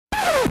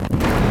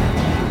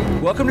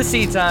Welcome to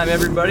Seat Time,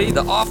 everybody,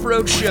 the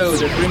off-road show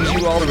that brings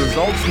you all the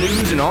results,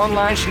 news, and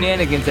online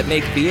shenanigans that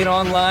make being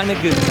online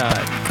a good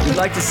time. We'd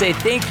like to say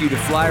thank you to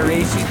Fly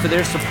Racing for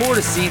their support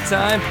of Seat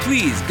Time.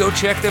 Please go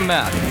check them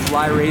out at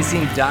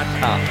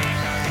flyracing.com.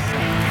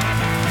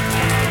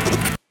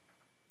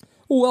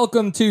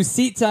 Welcome to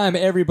Seat Time,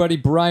 everybody.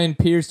 Brian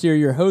Pierce here,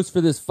 your host for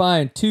this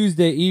fine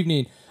Tuesday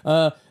evening.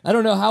 I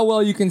don't know how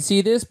well you can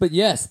see this, but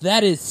yes,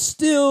 that is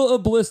still a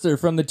blister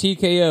from the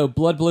TKO.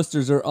 Blood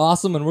blisters are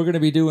awesome, and we're going to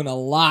be doing a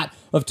lot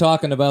of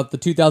talking about the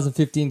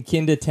 2015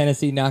 Kinda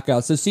Tennessee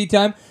Knockout. So Seat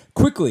Time,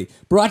 quickly,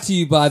 brought to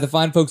you by the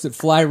fine folks at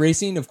Fly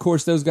Racing. Of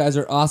course, those guys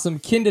are awesome.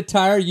 Kinda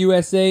Tire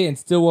USA and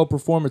Stillwell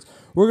Performance.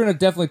 We're going to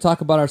definitely talk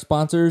about our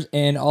sponsors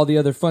and all the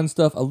other fun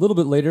stuff a little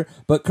bit later.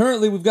 But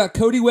currently, we've got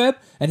Cody Webb,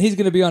 and he's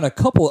going to be on a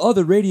couple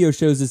other radio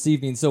shows this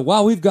evening. So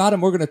while we've got him,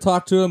 we're going to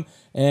talk to him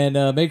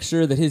and make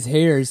sure that his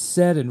hair is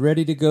set and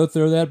ready to go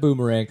throw that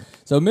boomerang.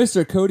 So,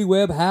 Mr. Cody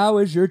Webb, how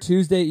is your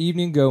Tuesday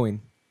evening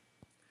going?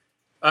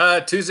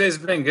 Tuesday's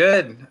been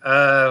good.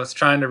 I was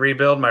trying to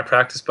rebuild my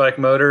practice bike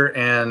motor,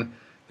 and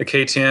the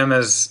KTM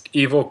has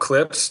evil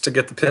clips to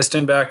get the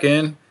piston back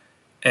in.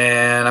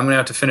 And I'm going to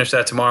have to finish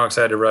that tomorrow because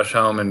I had to rush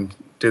home and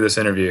do this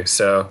interview.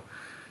 So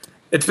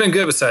it's been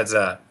good besides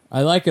that.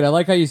 I like it. I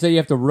like how you say you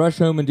have to rush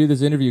home and do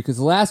this interview because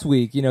last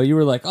week, you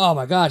were like, oh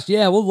my gosh,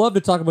 yeah, we'll love to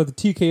talk about the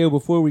TKO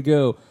before we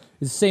go.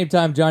 It's the same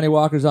time Johnny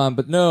Walker's on,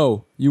 but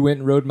no, you went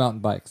and rode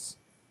mountain bikes.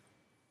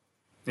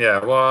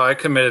 Yeah, well, I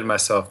committed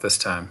myself this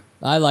time.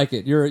 I like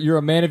it. You're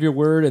a man of your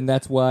word, and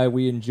that's why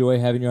we enjoy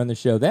having you on the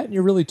show. That and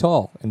you're really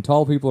tall, and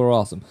tall people are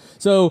awesome.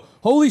 So,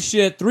 holy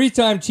shit,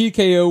 3-time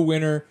TKO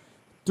winner.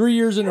 3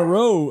 years in a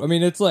row. I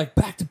mean, it's like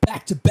back to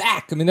back to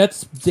back. I mean,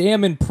 that's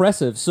damn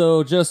impressive.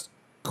 So just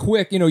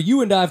quick,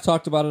 you and I have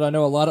talked about it. I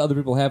know a lot of other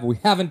people have. We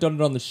haven't done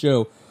it on the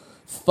show.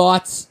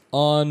 Thoughts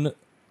on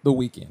the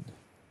weekend?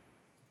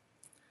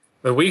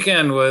 The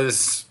weekend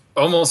was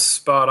almost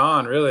spot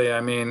on, really.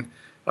 I mean,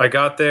 I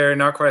got there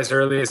not quite as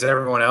early as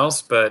everyone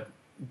else, but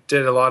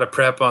did a lot of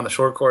prep on the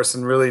short course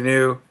and really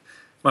knew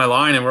my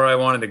line and where I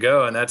wanted to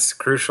go, and that's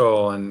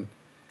crucial. And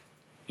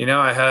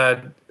I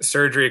had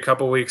surgery a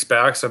couple weeks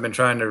back, so I've been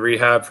trying to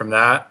rehab from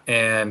that.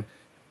 And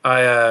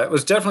I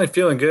was definitely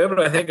feeling good, but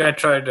I think I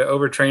tried to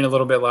overtrain a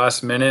little bit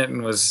last minute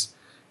and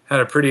had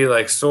a pretty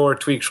sore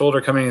tweaked shoulder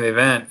coming into the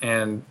event.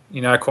 And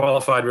I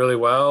qualified really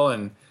well,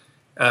 and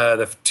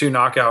the 2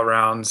 knockout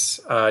rounds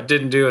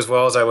didn't do as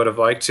well as I would have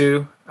liked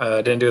to.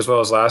 Didn't do as well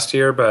as last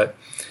year, but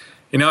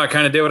I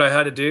kind of did what I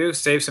had to do,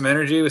 save some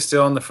energy, was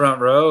still in the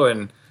front row,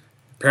 and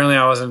apparently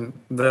I wasn't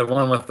the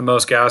one with the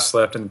most gas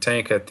left in the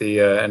tank at the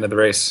end of the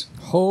race.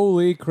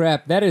 Holy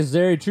crap. That is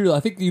very true.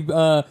 I think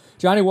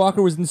Johnny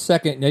Walker was in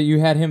second. You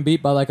had him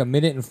beat by 1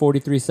 minute and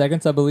 43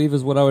 seconds, I believe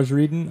is what I was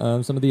reading,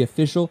 some of the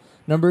official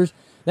numbers.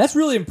 That's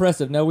really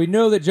impressive. Now, we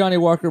know that Johnny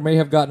Walker may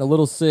have gotten a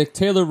little sick.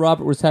 Taylor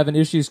Robert was having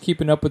issues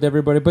keeping up with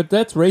everybody, but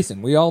that's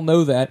racing. We all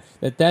know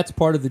that's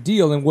part of the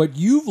deal. And what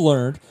you've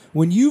learned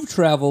when you've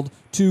traveled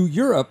to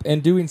Europe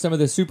and doing some of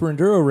the Super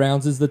Enduro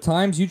rounds is the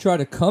times you try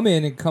to come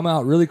in and come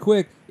out really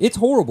quick, it's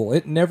horrible.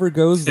 It never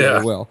goes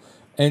very well.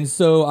 And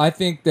so I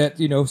think that,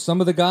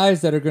 some of the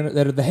guys that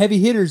are the heavy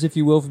hitters, if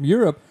you will, from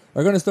Europe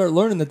are going to start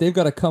learning that they've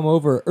got to come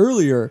over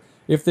earlier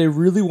if they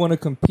really want to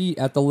compete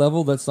at the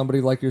level that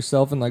somebody like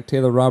yourself and like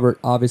Taylor Robert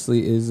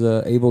obviously is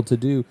able to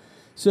do.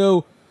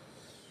 So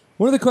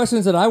one of the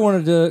questions that I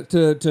wanted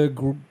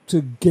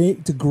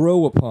to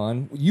grow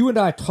upon, you and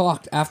I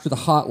talked after the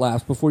hot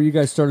laps before you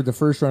guys started the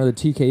first round of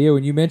the TKO,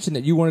 and you mentioned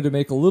that you wanted to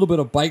make a little bit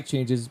of bike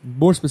changes.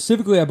 More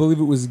specifically, I believe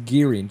it was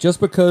gearing,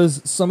 just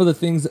because some of the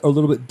things are a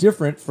little bit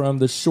different from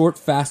the short,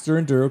 faster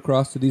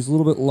endurocross to these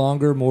little bit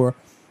longer, more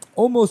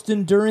almost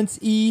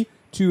endurance-y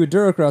to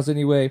endurocross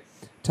anyway,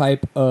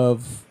 type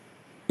of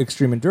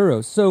extreme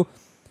enduros. So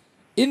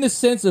in the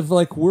sense of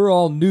we're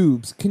all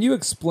noobs, can you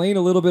explain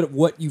a little bit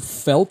what you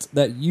felt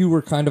that you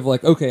were kind of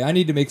okay, I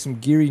need to make some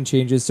gearing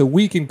changes so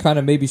we can kind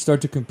of maybe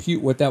start to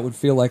compute what that would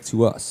feel like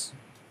to us?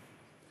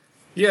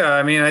 Yeah,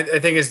 I mean, I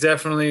think it's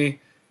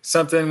definitely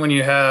something when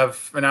you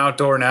have an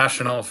outdoor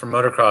national for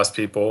motocross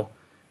people,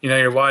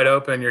 you're wide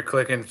open, you're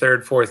clicking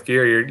third, fourth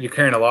gear, you're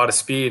carrying a lot of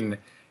speed.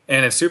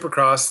 And in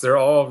Supercross, they're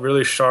all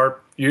really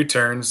sharp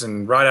U-turns,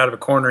 and right out of a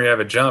corner you have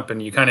a jump,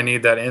 and you kind of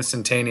need that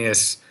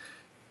instantaneous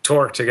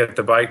torque to get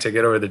the bike to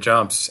get over the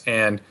jumps.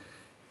 And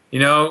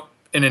in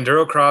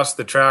endurocross,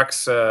 the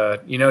tracks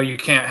you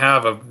can't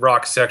have a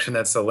rock section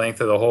that's the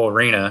length of the whole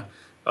arena,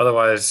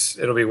 otherwise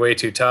it'll be way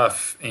too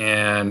tough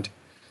and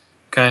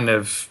kind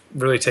of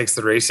really takes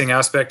the racing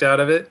aspect out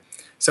of it.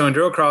 So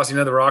endurocross,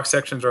 the rock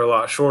sections are a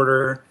lot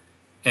shorter,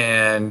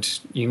 and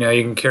you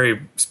can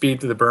carry speed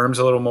through the berms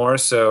a little more.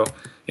 So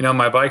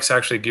my bike's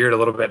actually geared a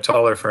little bit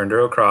taller for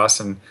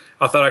endurocross, and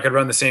I thought I could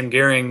run the same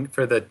gearing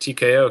for the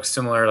TKO,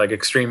 similar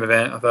extreme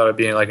event. I thought it'd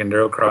be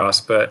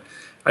endurocross, but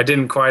I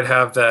didn't quite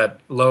have that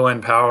low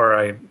end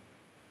power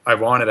I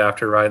wanted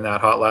after riding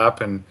that hot lap.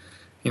 And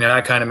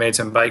I kind of made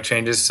some bike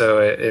changes, so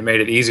it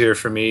made it easier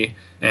for me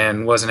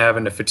and wasn't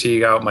having to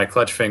fatigue out my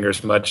clutch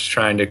fingers much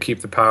trying to keep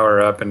the power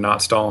up and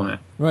not stalling it.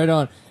 Right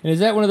on. And is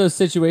that one of those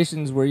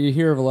situations where you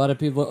hear of a lot of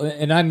people,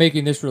 and I'm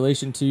making this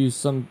relation to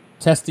some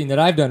testing that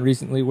I've done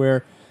recently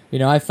where,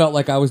 I felt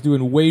like I was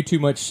doing way too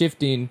much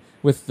shifting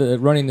with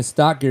running the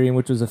stock gearing,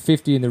 which was a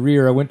 50 in the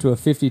rear. I went to a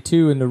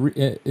 52 in the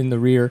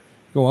rear.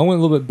 I went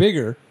a little bit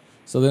bigger,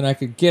 so then I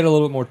could get a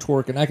little bit more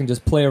torque, and I can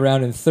just play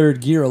around in third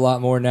gear a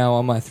lot more now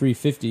on my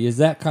 350. Is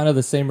that kind of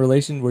the same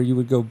relation where you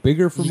would go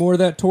bigger for more of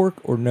that torque,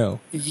 or no?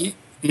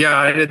 Yeah,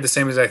 I did the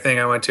same exact thing.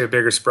 I went to a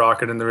bigger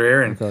sprocket in the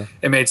rear, and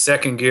It made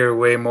second gear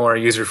way more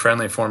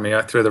user-friendly for me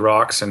through the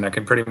rocks, and I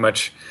could pretty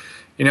much,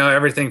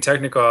 everything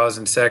technical I was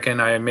in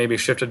second. I maybe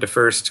shifted to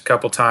first a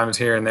couple times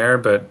here and there,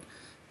 but,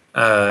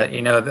 I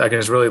can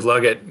just really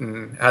lug it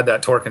and had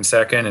that torque in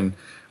second, and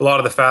a lot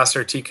of the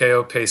faster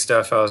TKO pace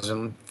stuff, I was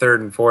in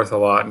third and fourth a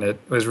lot, and it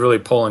was really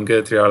pulling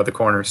good through out of the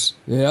corners.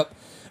 Yep.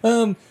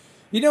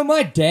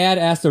 My dad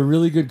asked a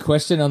really good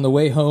question on the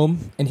way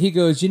home, and he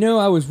goes,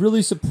 I was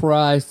really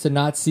surprised to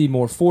not see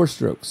more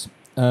four-strokes.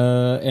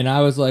 And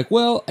I was like,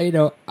 well,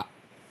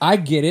 I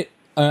get it.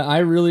 I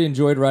really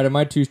enjoyed riding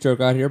my two-stroke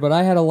out here, but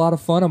I had a lot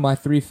of fun on my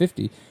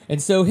 350.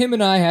 And so him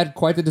and I had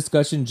quite the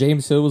discussion.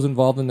 James Hill was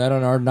involved in that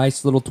on our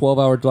nice little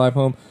 12-hour drive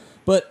home.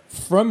 But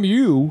from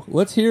you,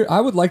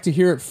 I would like to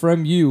hear it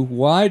from you.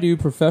 Why do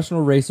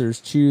professional racers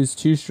choose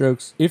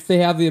two-strokes, if they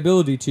have the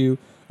ability to,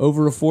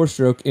 over a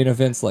four-stroke in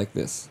events like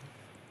this?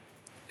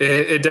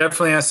 It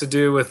definitely has to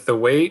do with the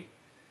weight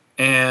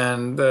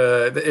and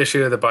the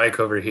issue of the bike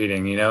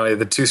overheating.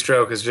 The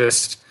two-stroke is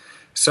just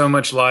so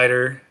much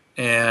lighter,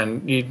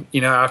 and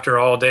after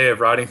all day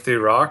of riding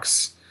through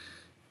rocks,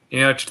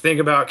 think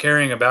about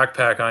carrying a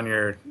backpack on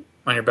your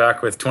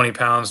back with 20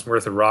 pounds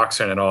worth of rocks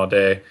in it all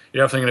day.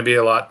 You're definitely going to be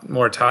a lot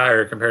more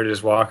tired compared to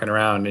just walking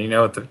around.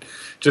 And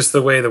just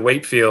the way the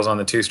weight feels on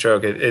the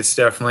two-stroke, it's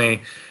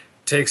definitely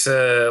takes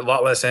a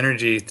lot less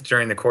energy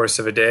during the course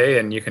of a day,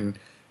 and you can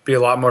be a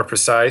lot more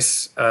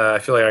precise. I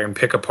feel like I can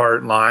pick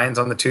apart lines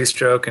on the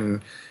two-stroke,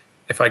 and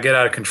if I get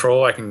out of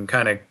control, I can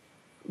kind of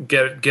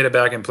get it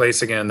back in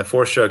place again. The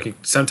four-stroke,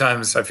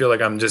 sometimes I feel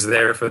like I'm just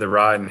there for the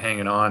ride and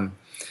hanging on.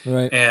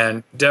 Right.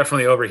 And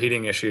definitely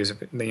overheating issues.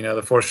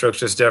 The four-strokes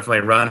just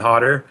definitely run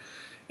hotter,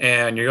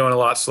 and you're going a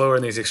lot slower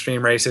in these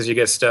extreme races. You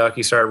get stuck,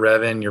 you start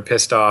revving, you're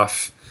pissed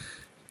off,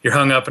 you're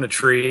hung up in a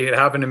tree. It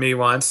happened to me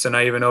once, and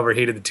I even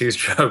overheated the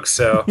two-stroke.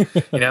 So,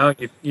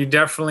 you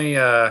definitely...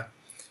 I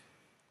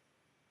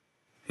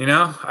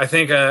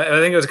think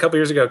it was a couple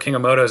years ago, King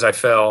of Motos, I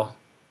fell,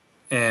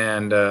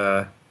 and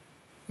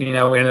we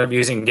ended up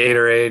using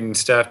Gatorade and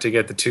stuff to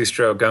get the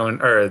two-stroke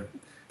going, or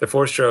the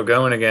four-stroke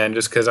going again,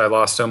 just because I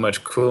lost so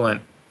much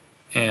coolant.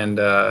 And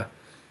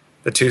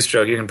the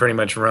two-stroke, you can pretty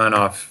much run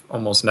off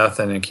almost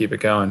nothing and keep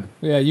it going.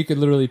 Yeah, you could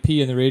literally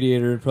pee in the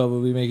radiator and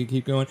probably make it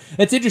keep going.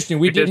 That's interesting.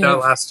 We did that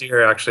last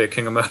year, actually, at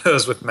King of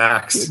Motos with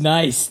Max.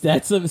 Nice.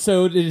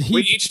 So did he?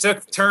 We each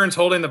took turns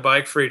holding the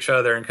bike for each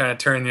other and kind of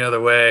turning the other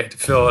way to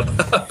fill it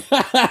up.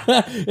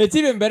 It's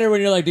even better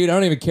when you're like, dude, I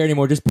don't even care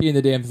anymore. Just pee in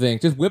the damn thing.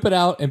 Just whip it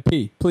out and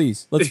pee,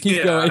 please. Let's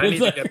keep going. I need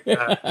to get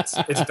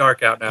that. It's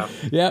dark out now.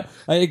 Yeah.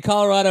 In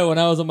Colorado, when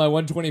I was on my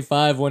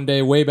 125 one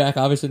day, way back,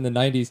 obviously in the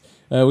 90s,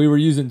 we were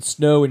using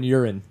snow and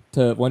urine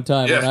to one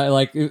time. Yeah.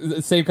 And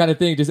the same kind of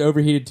thing, just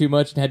overheated too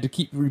much and had to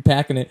keep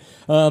repacking it.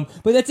 But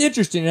that's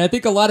interesting. And I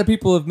think a lot of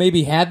people have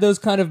maybe had those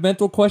kind of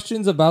mental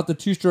questions about the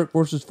two-stroke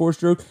versus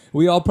four-stroke.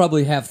 We all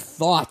probably have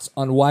thoughts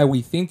on why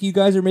we think you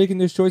guys are making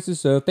those choices.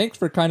 So thanks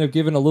for kind of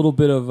giving a little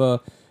bit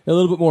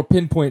more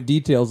pinpoint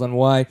details on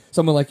why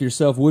someone like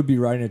yourself would be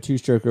riding a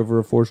two-stroke over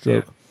a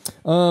four-stroke.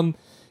 Yeah.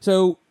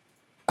 So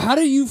how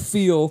do you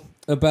feel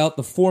about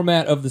the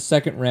format of the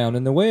second round?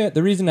 And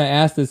the reason I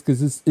ask this,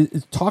 because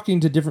it's talking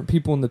to different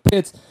people in the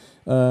pits,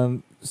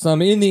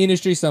 some in the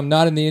industry, some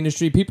not in the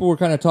industry. People were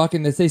kind of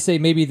talking that they say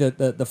maybe the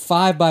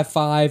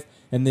 5x5,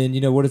 and then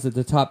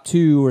the top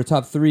 2 or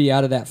top 3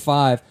 out of that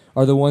 5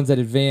 are the ones that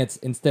advance,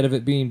 instead of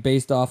it being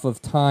based off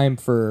of time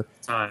for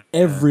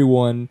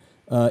everyone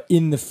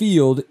in the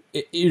field.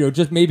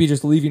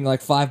 Just leaving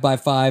like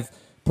 5x5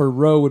 per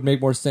row would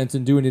make more sense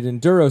than doing it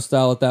enduro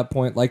style at that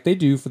point, like they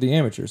do for the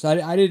amateurs.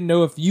 I didn't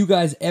know if you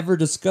guys ever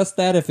discussed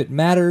that, if it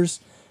matters.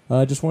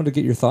 Just wanted to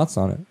get your thoughts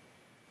on it.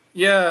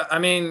 Yeah, I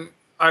mean,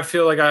 I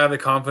feel like I have the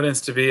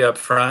confidence to be up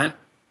front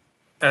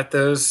at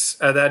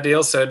that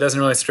deal, so it doesn't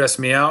really stress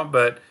me out.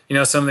 But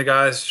some of the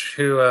guys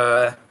who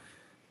are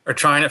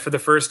trying it for the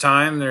first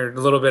time, they're a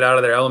little bit out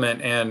of their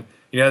element, and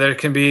there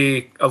can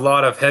be a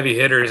lot of heavy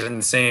hitters in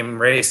the same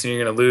race, and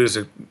you're going to lose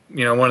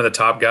one of the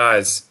top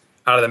guys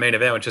out of the main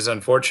event, which is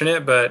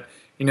unfortunate. But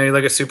you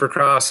look at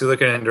Supercross, you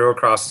look at Enduro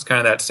Cross, it's kind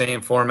of that same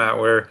format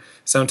where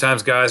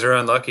sometimes guys are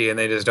unlucky and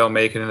they just don't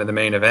make it into the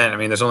main event. I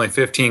mean, there's only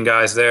 15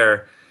 guys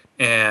there,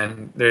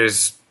 and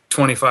there's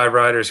 25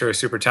 riders who are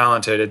super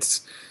talented.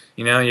 It's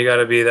you got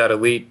to be that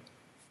elite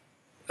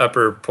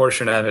upper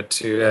portion of it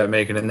to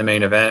make it in the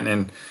main event.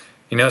 And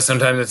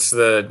sometimes it's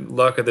the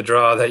luck of the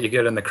draw that you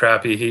get in the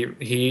crappy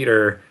heat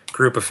or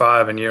group of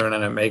 5, and you don't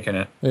end up making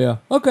it. Yeah.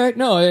 Okay.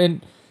 No,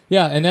 and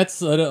Yeah, and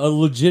that's a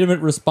legitimate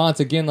response.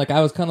 Again, like I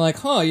was kind of like,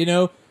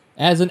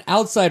 as an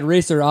outside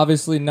racer,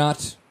 obviously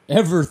not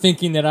ever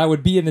thinking that I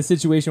would be in a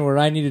situation where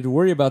I needed to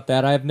worry about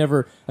that. I have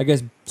never, I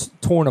guess,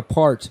 torn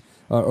apart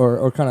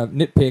or kind of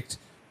nitpicked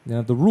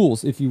the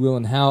rules, if you will,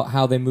 and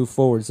how they move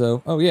forward.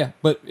 So,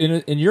 but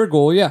in your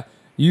goal,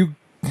 you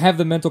have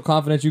the mental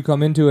confidence. You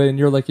come into it, and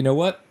you're like, you know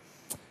what?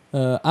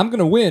 I'm going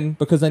to win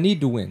because I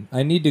need to win.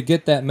 I need to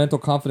get that mental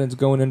confidence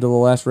going into the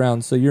last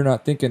round, so you're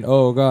not thinking,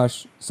 oh,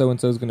 gosh,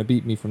 so-and-so is going to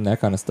beat me from that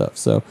kind of stuff.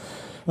 So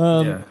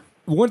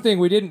one thing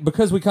we didn't,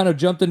 because we kind of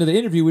jumped into the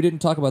interview, we didn't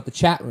talk about the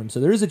chat room.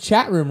 So there is a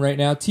chat room right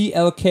now,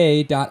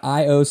 tlk.io/seat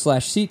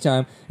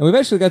time, and we've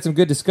actually got some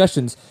good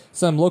discussions.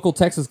 Some local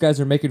Texas guys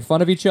are making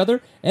fun of each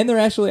other, and they're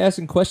actually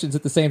asking questions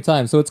at the same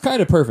time, so it's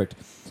kind of perfect.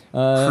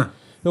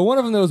 So one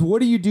of them was,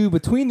 what do you do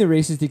between the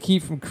races to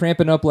keep from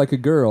cramping up like a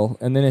girl?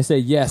 And then they say,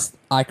 yes,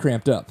 I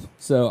cramped up.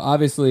 So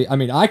obviously,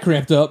 I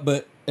cramped up,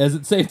 but at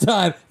the same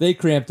time, they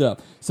cramped up.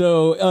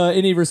 So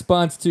any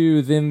response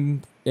to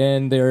them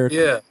and their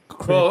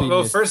crampiness?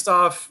 Well, first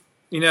off,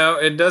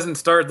 it doesn't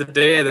start the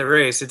day of the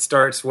race. It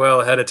starts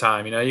well ahead of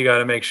time. You got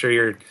to make sure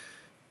you're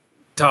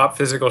top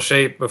physical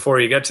shape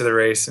before you get to the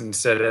race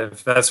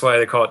that's why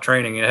they call it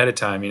training ahead of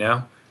time,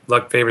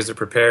 Luck favors the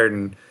prepared.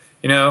 And,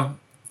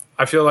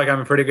 I feel like I'm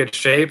in pretty good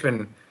shape,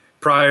 and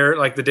prior,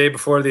 like the day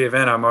before the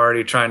event, I'm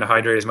already trying to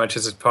hydrate as much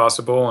as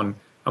possible, and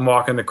I'm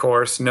walking the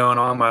course, knowing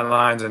all my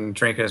lines and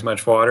drinking as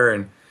much water.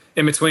 And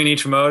in between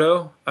each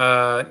moto,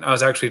 I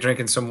was actually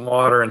drinking some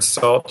water and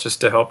salt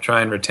just to help try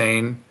and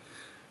retain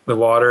the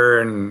water.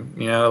 And,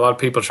 a lot of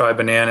people try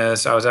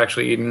bananas. I was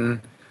actually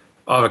eating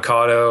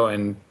avocado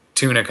and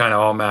tuna kind of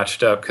all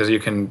matched up because you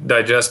can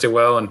digest it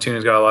well, and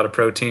tuna's got a lot of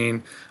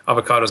protein.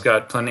 Avocado's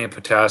got plenty of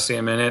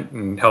potassium in it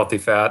and healthy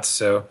fats,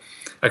 so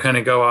I kind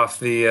of go off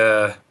the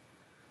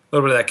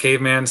little bit of that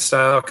caveman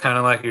style, kind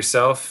of like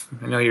yourself.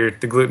 I know you're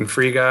the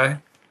gluten-free guy.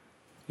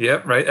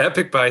 Yep, right.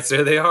 Epic Bites,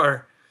 there they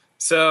are.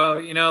 So,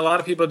 a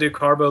lot of people do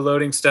carbo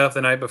loading stuff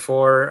the night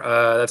before.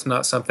 That's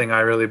not something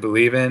I really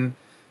believe in.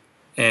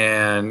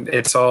 And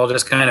it's all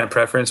just kind of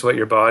preference,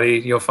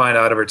 you'll find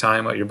out over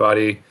time what your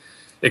body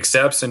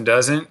accepts and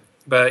doesn't.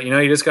 But,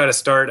 you just got to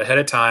start ahead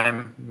of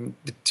time,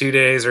 2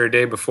 days or a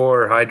day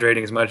before,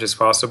 hydrating as much as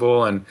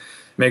possible, and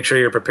make sure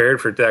you're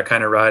prepared for that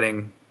kind of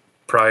riding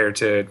prior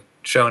to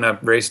showing up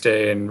race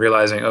day and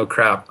realizing, oh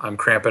crap, I'm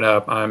cramping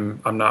up.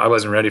 I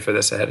wasn't ready for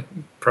this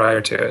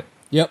prior to it.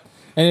 Yep.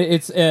 And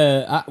it's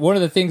one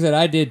of the things that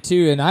I did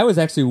too, and I was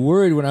actually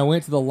worried when I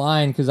went to the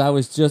line because I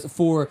was just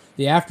for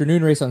the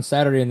afternoon race on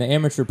Saturday and the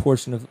amateur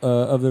portion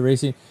of the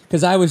racing,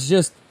 because I was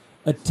just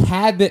a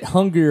tad bit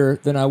hungrier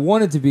than I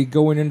wanted to be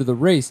going into the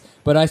race.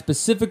 But I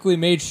specifically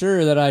made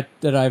sure that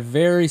I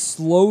very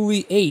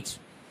slowly ate.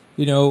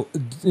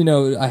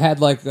 I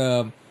had like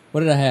what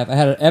did I have? I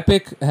had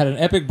an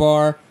Epic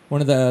bar,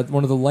 one of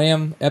the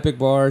Lamb Epic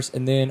bars,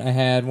 and then I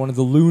had one of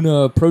the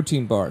Luna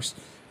protein bars.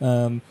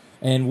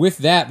 And with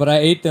that, but I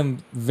ate them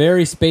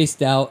very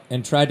spaced out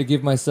and tried to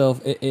give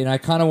myself, and I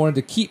kind of wanted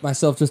to keep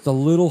myself just a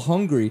little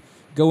hungry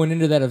going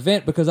into that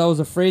event because I was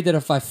afraid that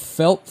if I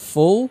felt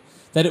full,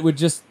 that it would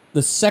just,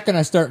 the second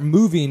I start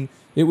moving,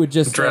 it would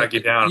just drag you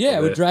down. Yeah,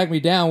 it would drag me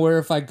down. Where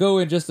if I go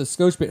in just a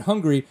skosh bit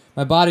hungry,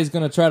 my body's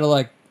going to try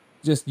to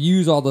just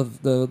use all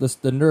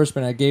the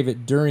nourishment I gave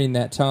it during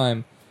that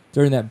time,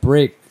 during that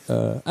break.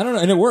 I don't know,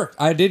 and it worked.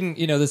 I didn't,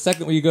 the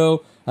second we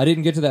go, I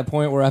didn't get to that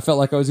point where I felt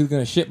like I was either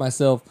going to shit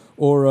myself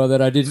or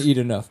that I didn't eat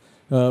enough.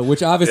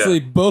 Which obviously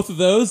both of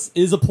those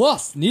is a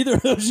plus. Neither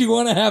of those you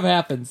want to have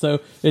happen. So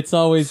it's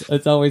always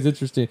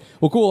interesting.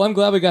 Well, cool. I'm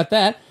glad we got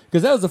that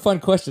because that was a fun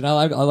question. I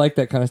like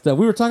that kind of stuff.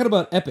 We were talking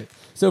about Epic.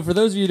 So for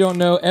those of you who don't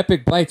know,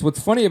 Epic Bites. What's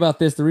funny about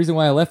this, the reason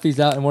why I left these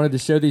out and wanted to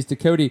show these to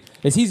Cody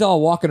is he's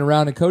all walking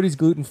around and Cody's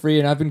gluten free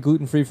and I've been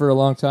gluten free for a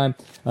long time.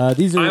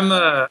 These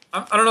are.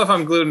 I don't know if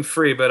I'm gluten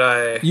free,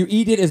 but you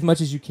eat it as much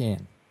as you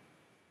can.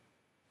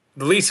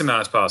 The least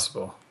amount as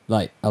possible.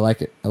 Like I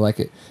like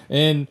it.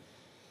 And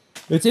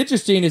what's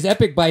interesting is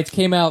Epic Bites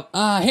came out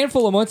a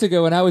handful of months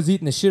ago, and I was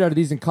eating the shit out of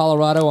these in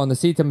Colorado on the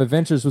Seat Time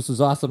Adventures, which was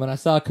awesome. And I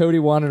saw Cody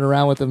wandering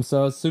around with them,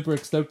 so I was super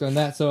stoked on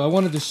that. So I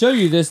wanted to show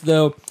you this,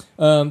 though.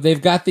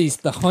 They've got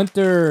the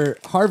Hunter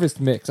Harvest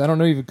Mix. I don't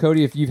know even,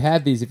 Cody, if you've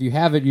had these. If you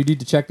haven't, you need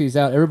to check these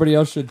out. Everybody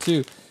else should,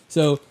 too.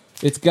 So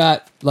it's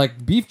got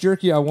like beef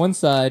jerky on one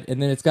side,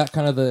 and then it's got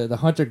kind of the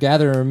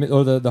hunter-gatherer,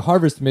 or the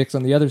harvest mix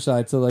on the other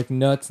side, so like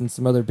nuts and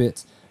some other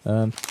bits.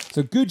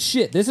 So good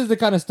shit. This is the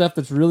kind of stuff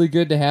that's really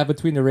good to have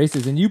between the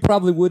races, and you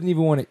probably wouldn't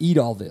even want to eat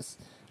all this.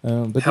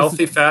 But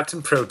healthy fats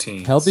and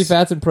proteins. Healthy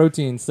fats and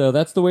proteins. So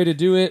that's the way to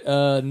do it.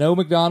 No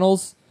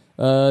McDonald's.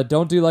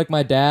 Don't do like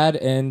my dad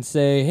and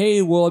say,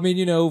 hey, well,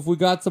 if we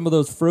got some of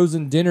those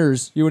frozen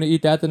dinners, you want to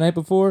eat that the night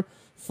before?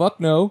 Fuck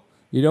no.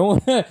 You don't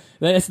want to.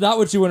 That's not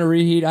what you want to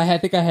reheat. I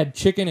think I had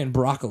chicken and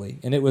broccoli,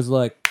 and it was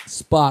like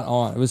spot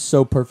on. It was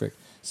so perfect.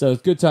 So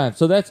it's good time.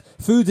 So that's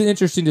food's an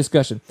interesting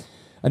discussion.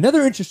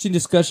 Another interesting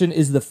discussion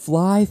is the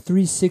Fly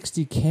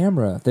 360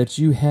 camera that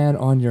you had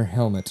on your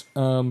helmet.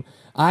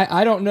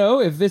 I don't know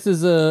if this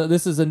is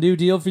a new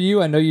deal for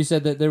you. I know you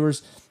said that there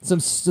was some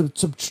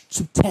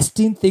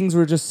testing, things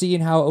were just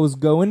seeing how it was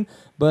going.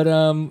 But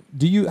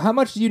how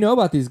much do you know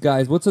about these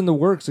guys? What's in the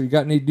works? Or you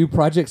got any new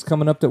projects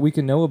coming up that we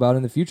can know about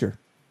in the future?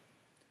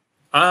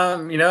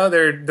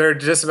 They're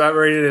just about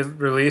ready to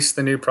release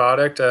the new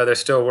product. They're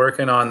still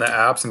working on the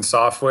apps and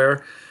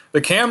software. The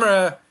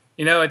camera,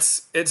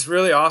 it's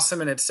really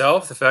awesome in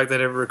itself, the fact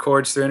that it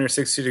records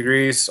 360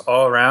 degrees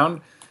all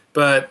around.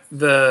 But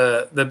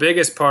the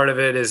biggest part of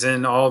it is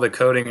in all the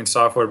coding and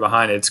software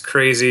behind it. It's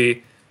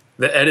crazy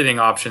the editing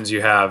options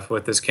you have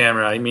with this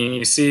camera. I mean,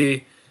 you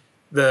see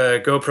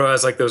the GoPro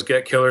has like those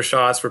get killer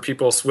shots where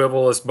people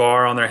swivel this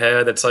bar on their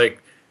head that's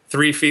like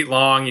 3 feet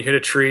long. You hit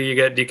a tree, you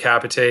get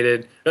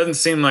decapitated. Doesn't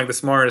seem like the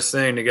smartest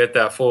thing to get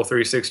that full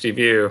 360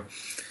 view.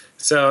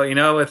 So,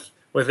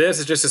 with this,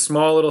 it's just a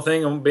small little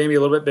thing, maybe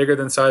a little bit bigger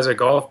than the size of a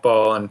golf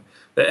ball, and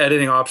the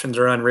editing options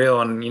are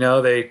unreal. And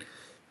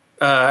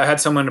I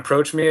had someone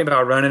approach me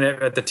about running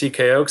it at the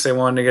TKO because they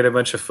wanted to get a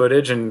bunch of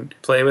footage and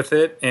play with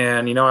it.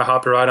 And I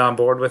hopped right on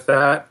board with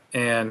that.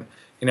 And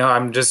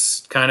I'm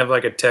just kind of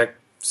like a tech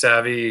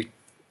savvy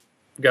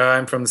guy.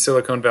 I'm from the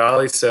Silicon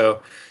Valley,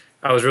 so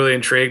I was really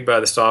intrigued by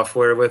the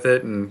software with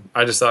it, and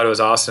I just thought it was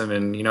awesome.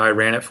 And I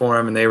ran it for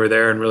them, and they were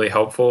there and really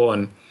helpful.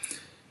 And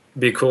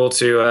be cool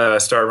to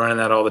start running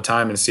that all the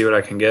time and see what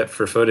I can get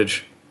for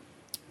footage.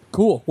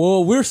 Cool.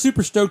 Well, we're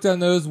super stoked on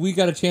those. We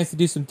got a chance to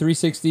do some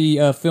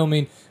 360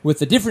 filming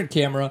with a different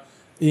camera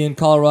in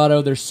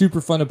Colorado. They're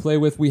super fun to play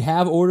with. We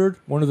have ordered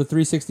one of the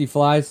 360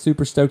 Flies.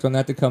 Super stoked on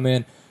that to come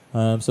in.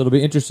 So it'll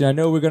be interesting. I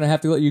know we're going to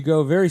have to let you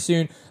go very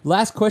soon.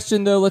 Last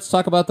question, though. Let's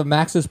talk about the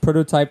Maxxis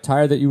prototype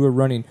tire that you were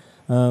running.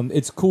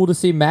 It's cool to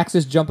see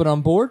Maxxis jumping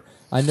on board.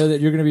 I know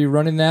that you're going to be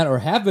running that or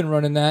have been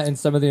running that in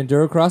some of the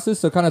Enduro crosses.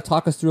 So kind of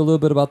talk us through a little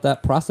bit about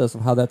that process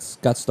of how that's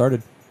got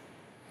started.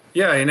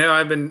 Yeah,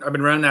 I've been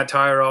running that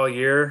tire all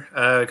year.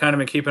 Kind of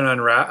been keeping it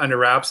under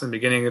wraps. In the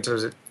beginning, it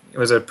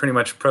was a pretty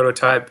much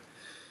prototype.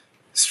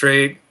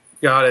 Straight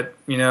got it,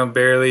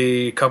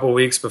 barely a couple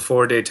weeks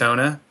before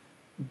Daytona.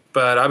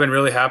 But I've been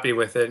really happy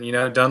with it.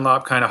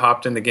 Dunlop kind of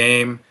hopped in the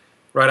game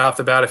right off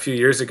the bat a few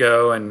years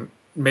ago and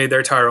made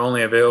their tire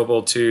only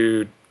available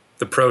to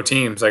the pro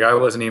teams. Like I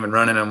wasn't even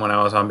running them when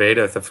I was on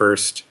beta the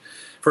first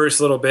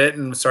little bit,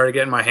 and started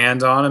getting my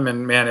hands on them.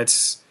 And man,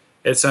 it's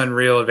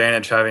unreal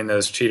advantage having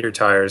those cheater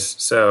tires.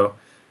 So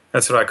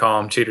that's what I call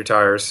them, cheater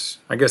tires.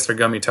 I guess they're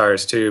gummy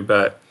tires too.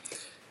 But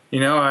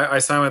I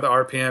signed with the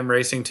RPM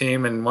racing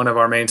team, and one of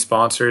our main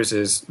sponsors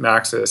is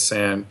Maxxis.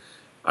 And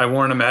I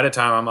warned them ahead of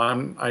time.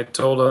 I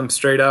told them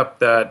straight up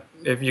that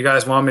if you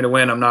guys want me to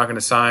win, I'm not going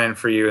to sign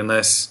for you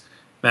unless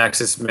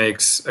Maxxis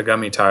makes a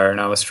gummy tire.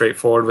 And I was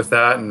straightforward with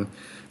that, and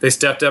they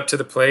stepped up to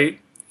the plate.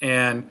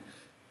 And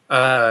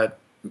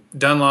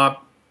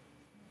Dunlop,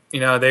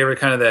 they were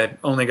kind of the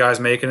only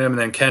guys making them, and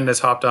then Kenda's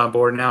hopped on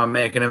board now and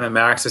making them, and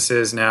Maxxis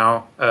is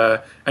now.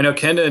 I know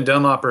Kenda and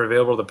Dunlop are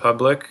available to the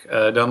public.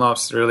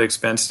 Dunlop's really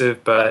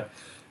expensive, but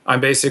I'm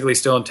basically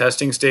still in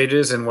testing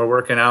stages, and we're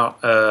working out.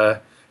 I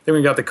think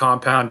we got the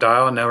compound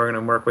dial, and now we're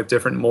going to work with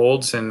different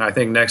molds, and I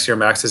think next year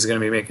Maxxis is going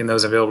to be making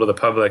those available to the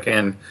public,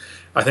 and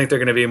I think they're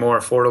going to be more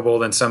affordable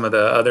than some of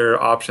the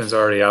other options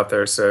already out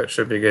there, so it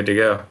should be good to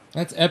go.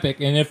 That's epic.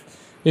 And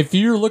if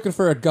you're looking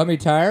for a gummy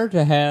tire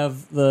to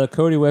have the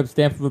Cody Webb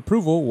stamp of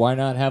approval, why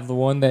not have the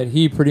one that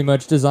he pretty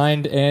much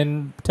designed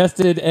and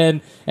tested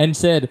and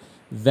said,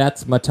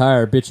 that's my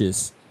tire,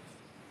 bitches.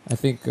 I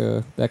think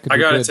that could be I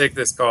got to good. take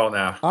this call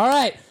now. All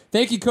right.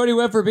 Thank you, Cody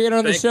Webb, for being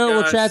on the show.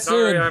 We'll chat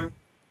Sorry, soon. I'm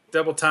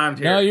double timed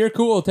here. No, you're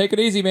cool. Take it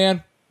easy,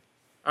 man.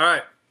 All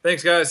right.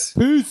 Thanks, guys.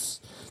 Peace.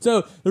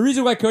 So the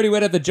reason why Cody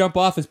Webb had to jump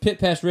off is Pit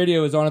Pass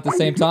Radio is on at the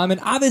same time, and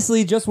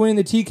obviously just winning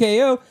the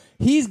TKO,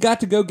 he's got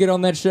to go get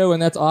on that show,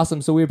 and that's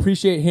awesome. So we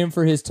appreciate him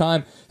for his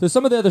time. So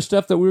some of the other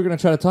stuff that we were going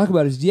to try to talk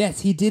about is, yes,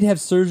 he did have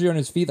surgery on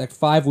his feet like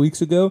 5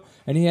 weeks ago,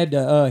 and he had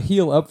to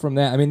heal up from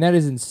that. I mean, that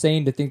is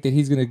insane to think that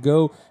he's going to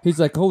go. He's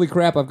like, holy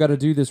crap, I've got to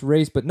do this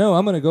race. But no,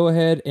 I'm going to go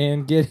ahead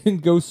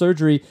and go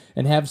surgery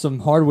and have some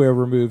hardware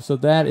removed. So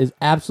that is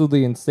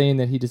absolutely insane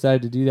that he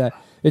decided to do that.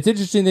 It's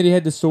interesting that he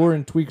had to sore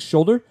and tweak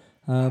shoulder.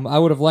 I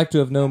would have liked to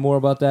have known more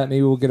about that.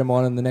 Maybe we'll get him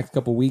on in the next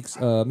couple weeks,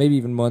 maybe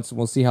even months, and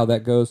we'll see how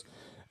that goes.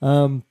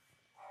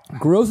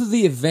 Growth of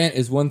the event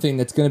is one thing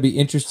that's going to be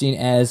interesting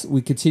as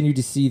we continue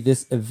to see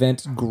this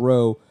event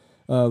grow.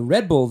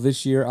 Red Bull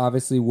this year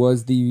obviously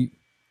was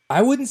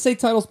I wouldn't say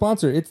title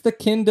sponsor. It's the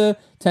Kenda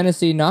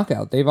Tennessee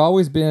Knockout. They've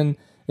always been,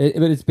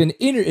 but it's been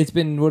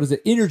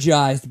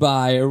energized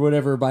by or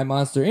whatever by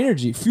Monster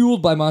Energy,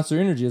 fueled by Monster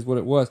Energy is what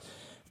it was.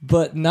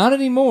 But not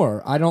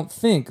anymore, I don't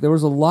think. There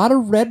was a lot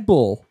of Red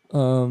Bull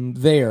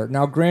there.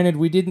 Now, granted,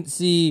 we didn't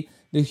see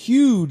the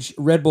huge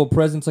Red Bull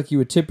presence like you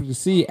would typically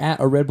see at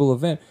a Red Bull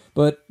event,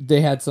 but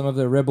they had some of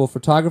the Red Bull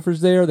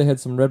photographers there. They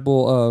had some Red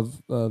Bull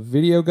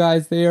video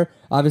guys there.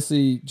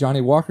 Obviously,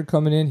 Johnny Walker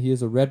coming in. He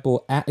is a Red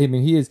Bull.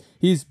 He's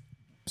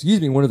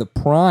one of the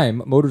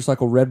prime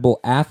motorcycle Red Bull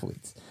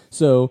athletes.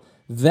 So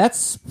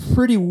That's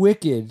pretty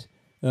wicked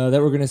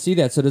that we're going to see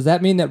that. So does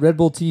that mean that Red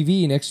Bull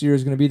TV next year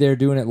is going to be there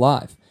doing it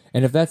live?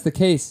 And if that's the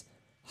case,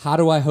 how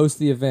do I host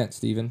the event,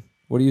 Steven?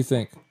 What do you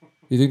think?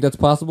 You think that's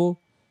possible?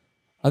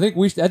 I think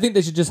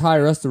they should just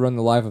hire us to run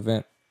the live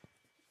event.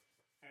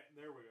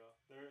 There we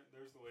go.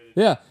 There's the way to do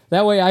it. Yeah,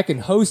 that way I can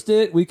host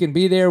it. We can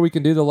be there. We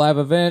can do the live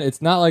event.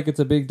 It's not like it's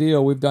a big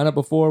deal. We've done it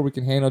before. We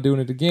can handle doing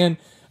it again.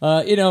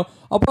 I'll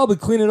probably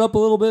clean it up a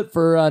little bit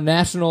for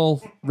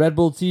national Red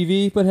Bull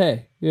TV. But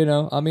hey,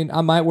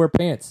 I might wear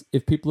pants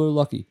if people are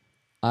lucky.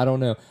 I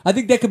don't know. I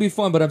think that could be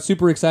fun, but I'm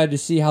super excited to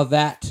see how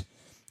that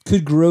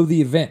could grow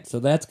the event. So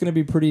that's going to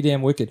be pretty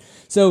damn wicked.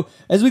 So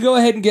as we go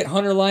ahead and get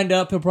Hunter lined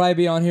up, he'll probably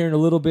be on here in a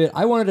little bit.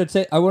 I wanted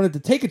to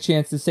take a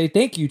chance to say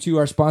thank you to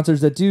our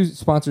sponsors that do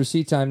sponsor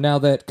Seat Time now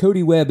that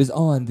Cody Webb is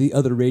on the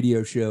other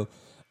radio show.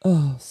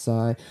 Oh,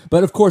 sigh.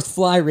 But of course,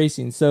 Fly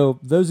Racing. So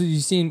those of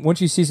you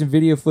once you see some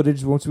video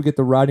footage, once we get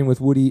the Riding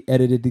with Woody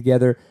edited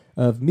together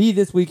of me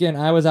this weekend,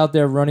 I was out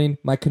there running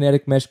my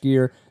kinetic mesh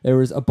gear. There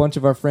was a bunch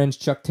of our friends.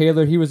 Chuck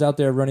Taylor, he was out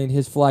there running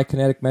his Fly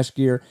kinetic mesh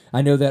gear.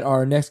 I know that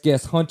our next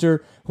guest,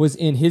 Hunter, was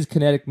in his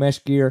kinetic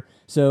mesh gear.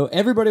 So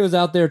everybody was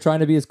out there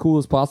trying to be as cool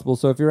as possible.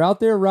 So if you're out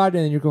there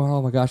riding and you're going,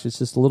 oh my gosh, it's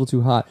just a little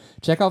too hot,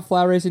 check out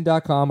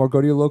flyracing.com or go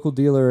to your local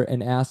dealer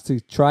and ask to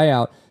try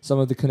out some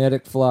of the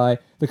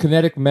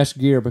kinetic mesh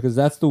gear, because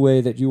that's the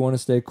way that you want to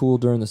stay cool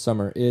during the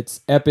summer.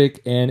 It's epic,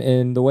 and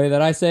in the way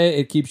that I say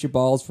it keeps your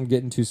balls from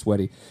getting too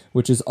sweaty,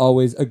 which is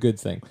always a good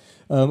thing.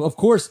 Of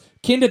course,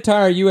 Kinda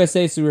Tire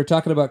USA, so we were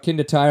talking about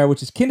Kinda Tire,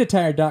 which is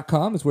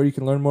kindatire.com is where you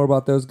can learn more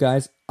about those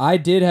guys. I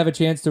did have a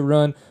chance to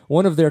run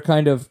one of their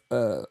kind of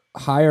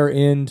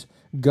higher-end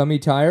gummy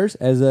tires,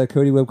 as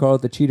Cody Webb called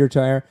it, the cheater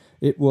tire.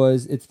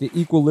 It's the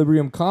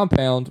Equilibrium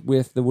compound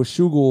with the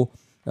Washougal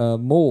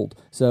mold.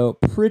 So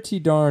pretty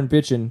darn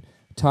bitchin'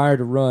 tire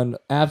to run.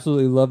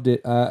 Absolutely loved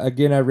it.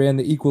 Again, I ran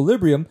the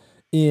Equilibrium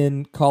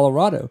in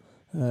Colorado.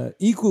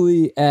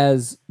 Equally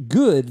as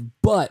good,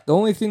 but the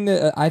only thing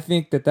that I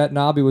think that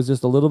knobby was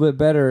just a little bit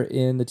better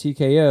in the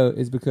TKO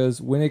is because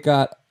when it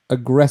got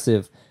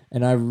aggressive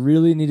and I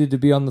really needed to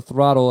be on the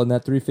throttle and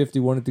that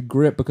 350 wanted to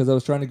grip because I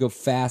was trying to go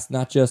fast,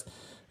 not just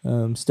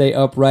stay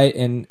upright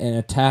and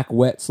attack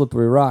wet,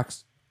 slippery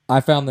rocks,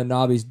 I found the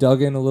knobbies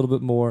dug in a little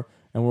bit more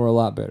and were a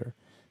lot better.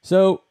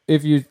 So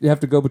if you have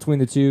to go between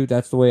the two,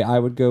 that's the way I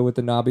would go with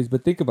the knobbies.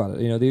 But think about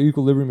it. The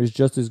Equilibrium is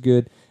just as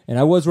good. And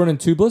I was running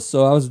tubeless,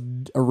 so I was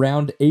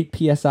around 8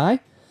 PSI.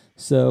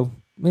 So,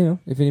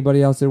 if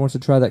anybody else there wants to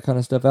try that kind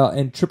of stuff out.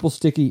 And triple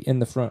sticky in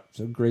the front.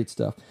 So great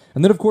stuff.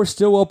 And then, of course,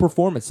 Stillwell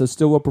Performance. So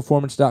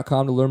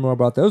stillwellperformance.com to learn more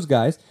about those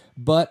guys.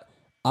 But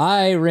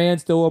I ran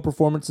Stillwell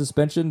Performance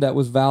suspension that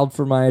was valved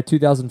for my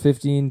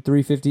 2015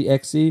 350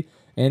 XC.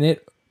 And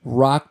it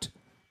rocked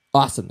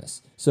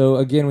awesomeness. So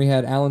again, we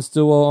had Alan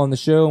Stillwell on the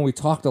show, and we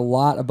talked a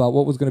lot about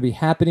what was going to be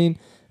happening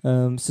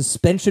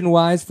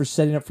suspension-wise for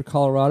setting up for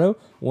Colorado.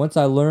 Once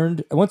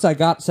I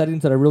got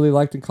settings that I really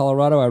liked in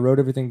Colorado, I wrote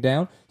everything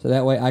down so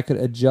that way I could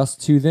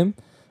adjust to them.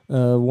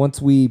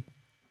 Once we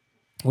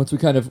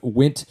kind of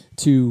went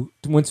to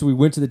the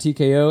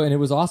TKO, and it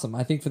was awesome.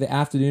 I think for the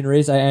afternoon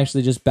race, I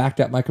actually just backed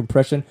up my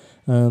compression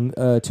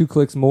 2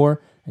 clicks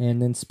more,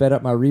 and then sped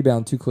up my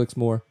rebound 2 clicks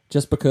more,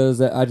 just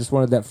because I just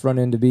wanted that front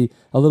end to be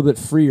a little bit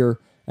freer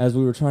as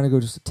we were trying to go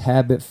just a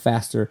tad bit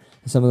faster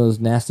in some of those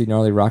nasty,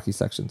 gnarly, rocky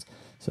sections.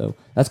 So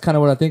that's kind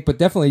of what I think. But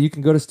definitely, you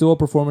can go to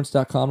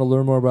stillwellperformance.com to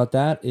learn more about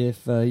that.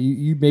 If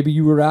maybe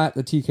you were at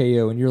the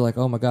TKO and you're like,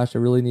 oh my gosh, I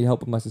really need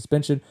help with my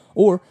suspension,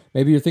 or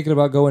maybe you're thinking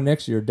about going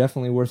next year,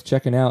 definitely worth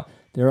checking out.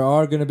 There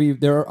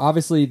are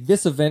obviously,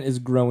 this event is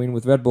growing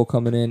with Red Bull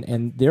coming in,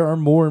 and there are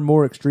more and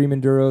more extreme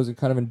enduros and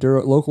kind of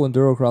local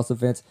enduro cross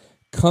events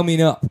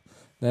coming up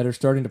that are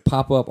starting to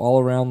pop up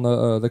all around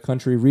the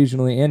country,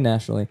 regionally and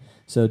nationally.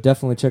 So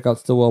definitely check out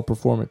Stillwell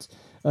Performance.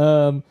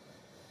 So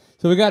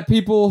we got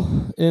people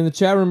in the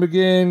chat room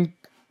again.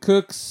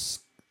 Cooks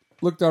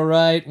looked all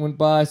right, went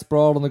by,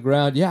 sprawled on the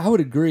ground. Yeah, I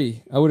would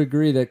agree.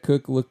 That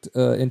Cook looked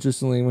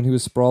interestingly when he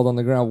was sprawled on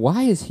the ground.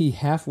 Why is he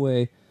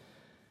halfway?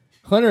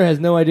 Hunter has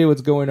no idea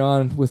what's going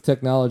on with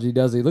technology,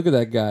 does he? Look at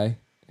that guy.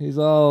 He's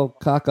all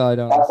cockeyed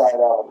on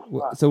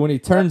us. So when he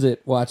turns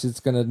it, watch, it's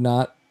going to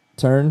not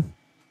turn.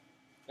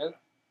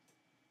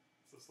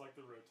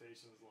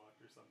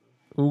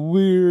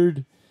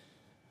 Weird.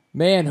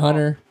 Man,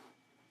 Hunter.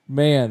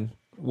 Man,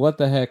 what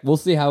the heck? We'll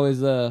see how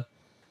his oh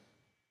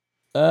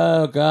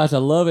gosh, I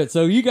love it.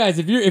 So you guys,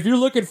 if you're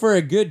looking for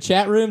a good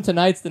chat room,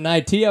 tonight's the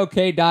night.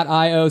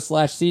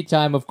 TLK.io/seat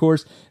time. Of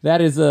course,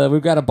 that is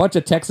we've got a bunch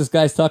of Texas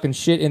guys talking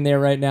shit in there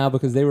right now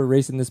because they were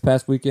racing this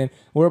past weekend.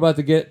 We're about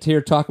to get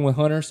here talking with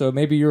Hunter, so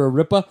maybe you're a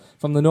Rippa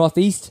from the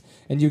Northeast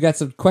and you got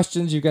some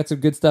questions, you got some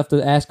good stuff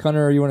to ask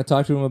Hunter, or you want to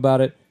talk to him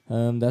about it.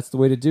 That's the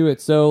way to do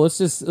it. So let's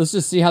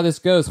just see how this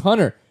goes.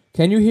 Hunter,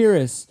 can you hear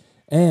us?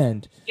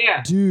 And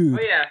yeah, dude,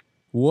 oh, yeah.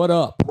 What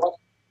up?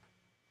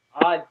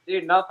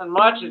 Dude, nothing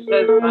much. It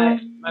says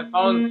my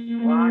phone's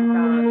locked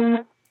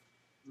on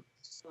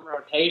some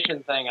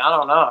rotation thing. I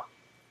don't know.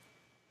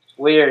 It's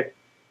weird.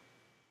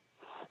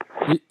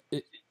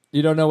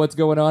 You don't know what's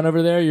going on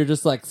over there? You're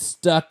just like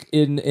stuck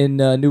in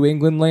New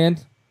England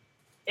land?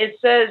 It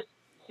says,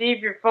 see if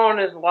your phone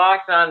is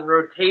locked on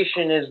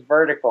rotation is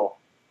vertical.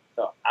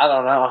 So, I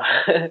don't know.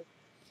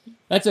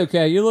 That's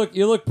okay. You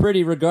look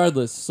pretty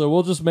regardless, so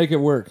we'll just make it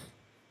work.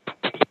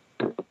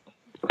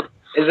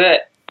 Is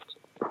it?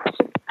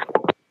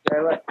 Do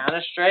I look kind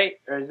of straight,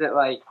 or is it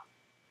like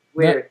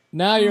weird?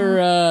 Now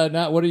you're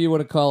not. What do you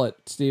want to call it,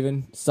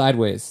 Steven?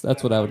 Sideways.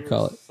 That's what I would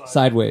call it.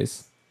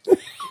 Sideways.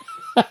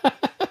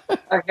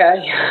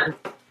 Okay.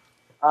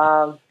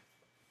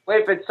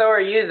 Wait, but so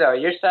are you though.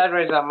 You're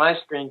sideways on my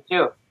screen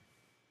too.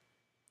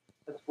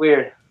 That's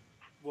weird.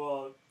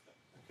 Well.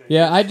 Okay,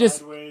 Yeah, I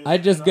just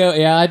go.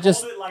 Yeah, I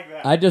just hold it like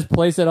that. I just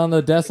place it on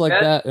the desk like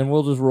that, and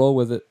we'll just roll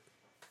with it.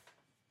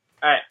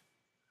 All right.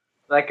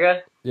 Is that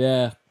good?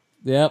 Yeah.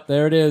 Yep.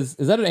 There it is.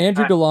 Is that an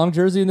Andrew DeLong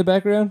jersey in the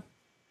background?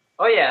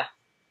 Oh yeah.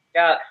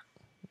 Got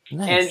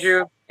Nice.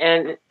 Andrew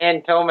and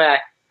Tomac.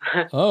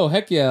 Oh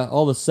heck yeah!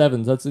 All the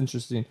sevens. That's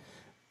interesting.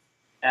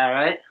 All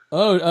right.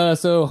 Oh,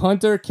 so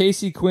Hunter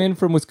Casey Quinn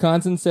from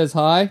Wisconsin says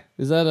hi.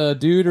 Is that a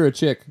dude or a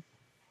chick?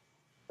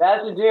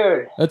 That's a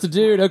dude. That's a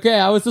dude. Okay,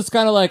 I was just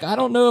kind of like, I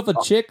don't know if a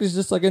chick is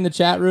just like in the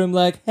chat room,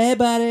 like, "Hey,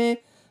 buddy,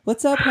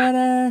 what's up,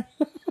 Hunter?"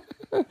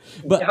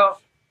 But No.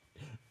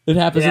 it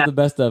happens with the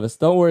best of us.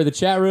 Don't worry, the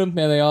chat room,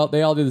 man, they all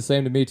do the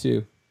same to me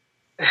too.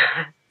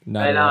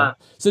 Not Right at all. on.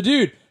 So,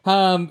 dude,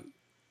 I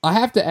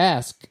have to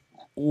ask,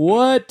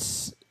 why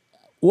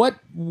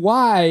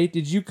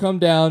did you come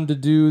down to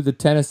do the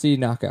Tennessee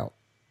knockout?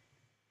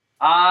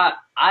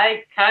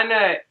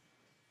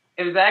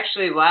 It was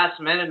actually last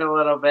minute a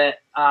little bit,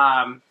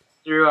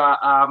 through,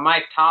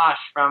 Mike Tosh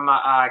from,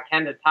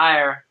 Kenda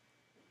Tire.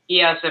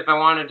 He asked if I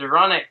wanted to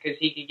run it because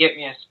he could get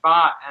me a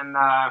spot. And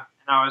I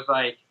was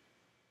like,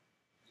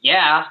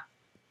 yeah,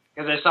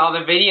 because I saw the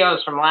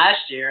videos from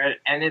last year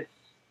and it's,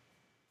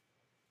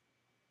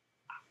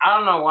 I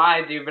don't know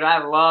why, dude, but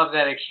I love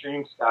that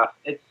extreme stuff.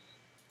 It's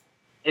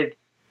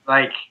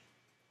like,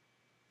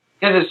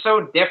 because it's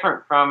so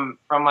different from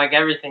like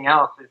everything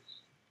else.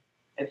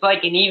 It's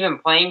like an even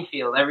playing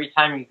field every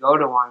time you go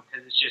to one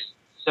because it's just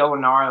so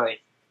gnarly.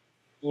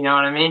 You know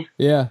what I mean?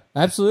 Yeah,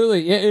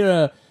 absolutely.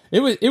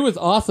 It was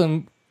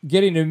awesome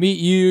getting to meet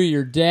you,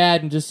 your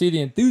dad, and just see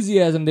the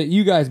enthusiasm that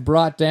you guys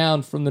brought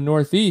down from the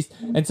Northeast.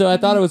 And so I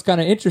thought it was kind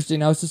of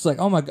interesting. I was just like,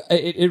 oh my God,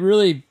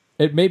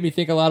 it made me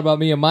think a lot about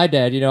me and my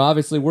dad. You know,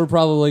 obviously we're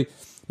probably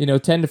 10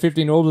 to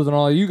 15 older than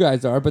all you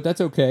guys are, but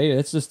that's okay.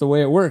 It's just the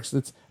way it works.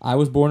 I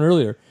was born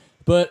earlier.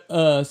 But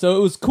so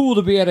it was cool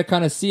to be able to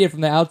kind of see it from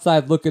the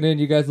outside looking in.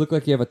 You guys look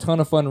like you have a ton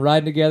of fun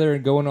riding together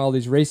and going to all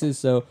these races.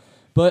 So,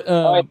 but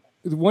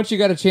once you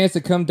got a chance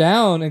to come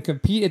down and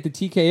compete at the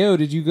TKO,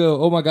 did you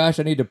go, oh my gosh,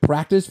 I need to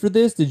practice for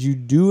this? Did you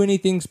do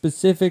anything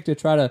specific to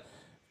try to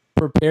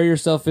prepare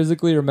yourself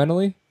physically or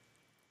mentally?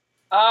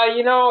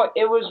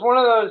 It was one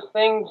of those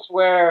things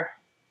where,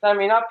 I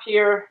mean, up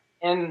here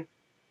in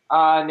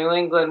New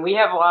England, we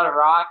have a lot of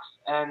rocks,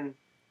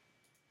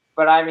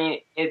 but I mean,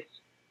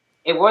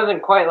 it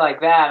wasn't quite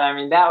like that. I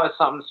mean, that was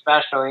something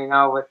special,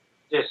 with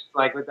just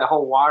like with the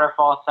whole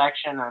waterfall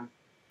section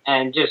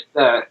and just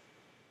the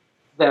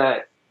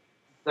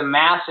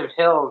massive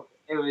hills.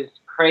 It was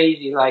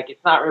crazy. Like,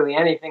 it's not really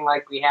anything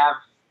like we have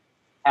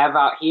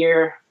out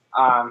here.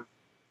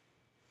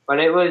 But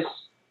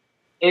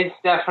it's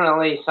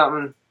definitely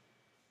something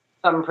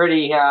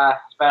pretty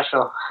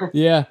special.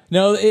 Yeah.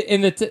 No,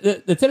 in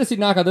the Tennessee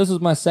Knockout, this was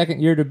my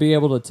second year to be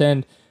able to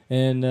attend,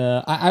 and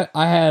I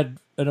had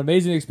an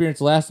amazing experience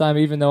last time,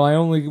 even though I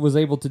only was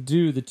able to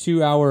do the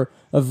 2-hour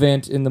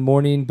event in the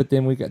morning, but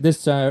then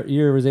this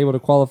year was able to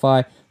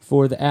qualify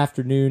for the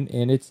afternoon,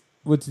 and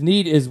what's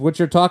neat is what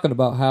you're talking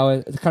about, how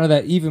it's kind of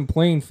that even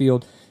playing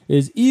field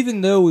is,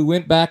 even though we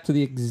went back to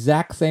the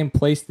exact same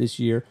place this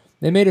year,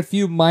 they made a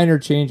few minor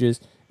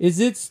changes,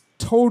 it's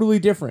totally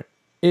different.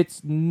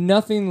 It's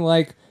nothing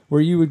like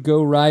where you would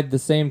go ride the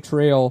same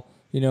trail,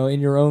 in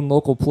your own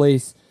local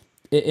place,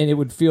 and it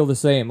would feel the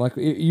same. Like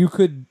you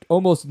could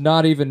almost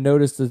not even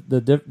notice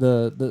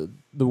the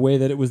way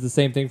that it was the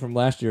same thing from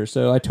last year.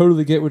 So I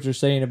totally get what you're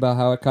saying about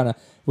how it kind of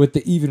with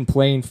the even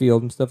playing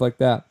field and stuff like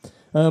that.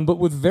 But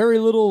with very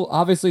little,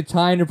 obviously,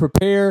 time to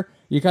prepare,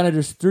 you kind of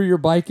just threw your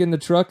bike in the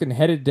truck and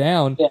headed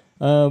down. Yeah.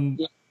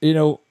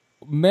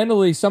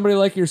 Mentally, somebody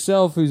like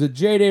yourself who's a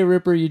J-Day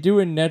ripper, you're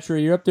doing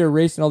Netra, you're up there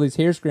racing all these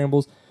hare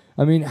scrambles.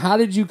 I mean, how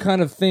did you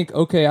kind of think,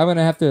 okay, I'm going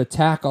to have to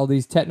attack all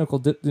these technical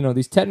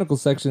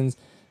sections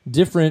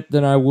different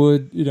than I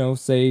would,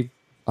 say,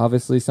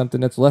 obviously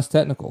something that's less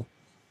technical?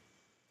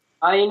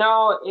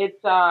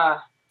 It's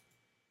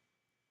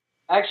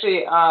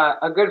actually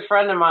a good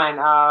friend of mine,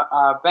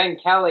 Ben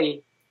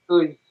Kelly,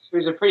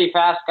 who's a pretty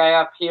fast guy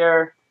up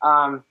here.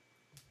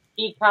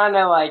 He kind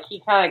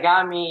of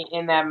got me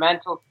in that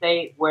mental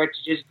state where to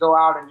just go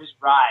out and just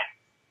ride.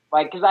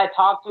 Like, cause I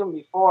talked to him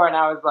before and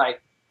I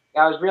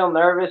was real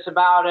nervous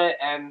about it.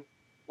 And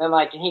then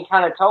and he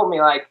kind of told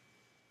me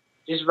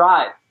just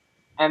ride.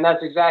 And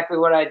that's exactly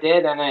what I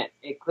did. And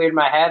it cleared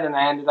my head and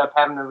I ended up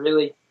having a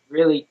really,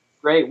 really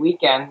great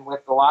weekend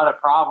with a lot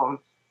of problems.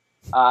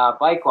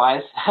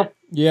 bike-wise.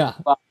 Yeah.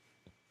 But,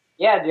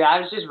 yeah, dude,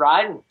 I was just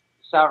riding.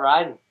 Just out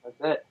riding. That's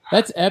it.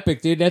 That's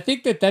epic, dude. I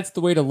think that's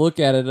the way to look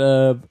at it.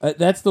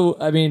 That's the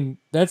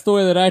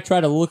way that I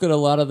try to look at a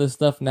lot of this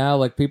stuff now.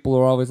 Like, people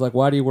are always like,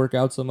 why do you work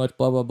out so much,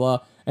 blah, blah, blah.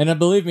 And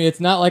believe me, it's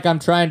not like I'm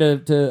trying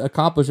to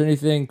accomplish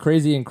anything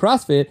crazy in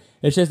CrossFit.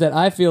 It's just that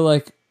I feel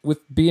like with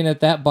being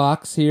at that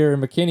box here in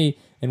McKinney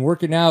and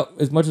working out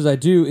as much as I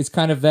do, is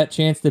kind of that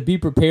chance to be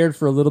prepared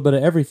for a little bit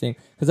of everything.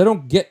 Because I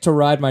don't get to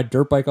ride my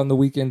dirt bike on the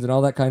weekends and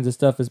all that kinds of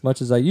stuff as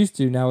much as I used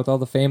to now with all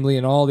the family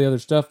and all the other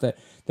stuff that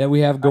we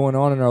have going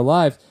on in our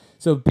lives.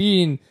 So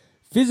being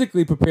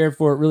physically prepared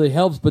for it really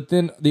helps. But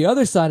then the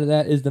other side of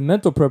that is the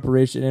mental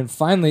preparation. And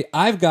finally,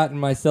 I've gotten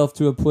myself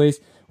to a place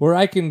where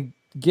I can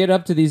get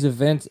up to these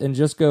events and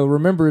just go,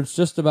 remember, it's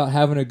just about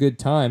having a good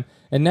time.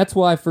 And that's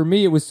why, for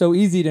me, it was so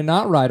easy to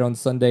not ride on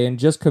Sunday and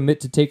just commit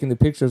to taking the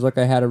pictures like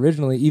I had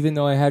originally, even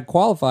though I had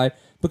qualified,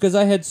 because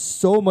I had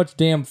so much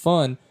damn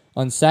fun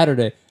on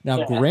Saturday.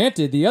 Now,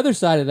 Granted, the other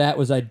side of that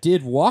was I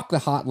did walk the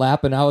hot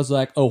lap, and I was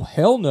like, oh,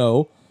 hell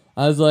no.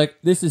 I was like,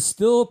 this is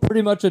still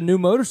pretty much a new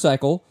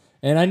motorcycle,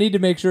 and I need to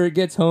make sure it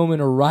gets home in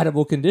a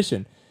rideable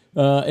condition.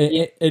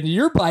 And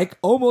your bike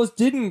almost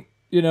didn't,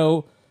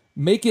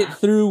 make it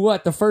through,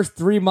 the first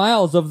 3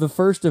 miles of the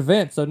first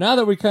event. So now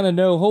that we kind of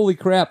know, holy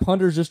crap,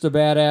 Hunter's just a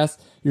badass.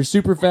 You're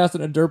super fast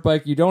on a dirt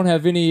bike. You don't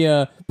have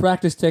any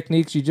practice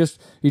techniques. You just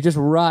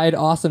ride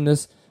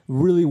awesomeness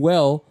really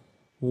well.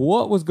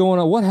 What was going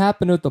on? What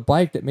happened with the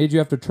bike that made you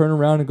have to turn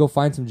around and go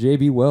find some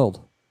JB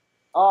Weld?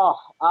 Oh,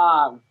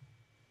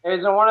 it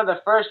was in one of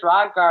the first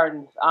rock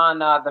gardens on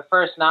the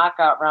first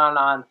knockout round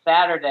on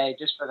Saturday,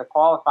 just for the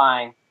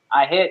qualifying.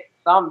 I hit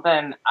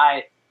something.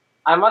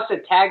 I must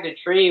have tagged a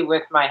tree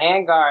with my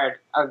handguard.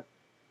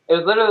 It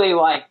was literally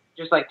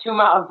just 2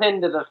 miles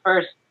into the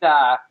first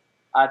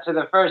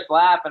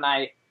lap, and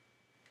I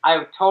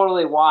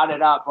totally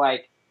wadded up.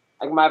 Like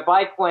my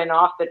bike went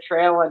off the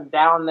trail and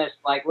down this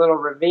little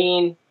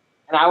ravine,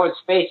 and I was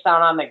face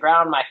down on the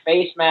ground. My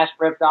face mask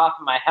ripped off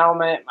of my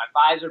helmet. My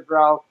visor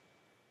broke.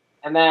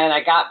 And then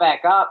I got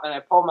back up and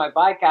I pulled my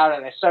bike out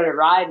and I started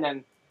riding,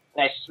 and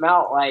I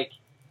smelt like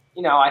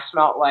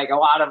a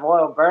lot of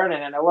oil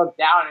burning. And I looked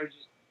down and it was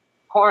just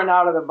pouring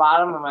out of the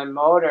bottom of my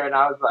motor, and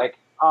I was like,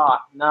 oh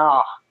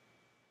no.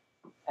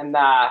 And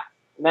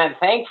then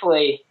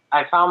thankfully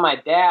I found my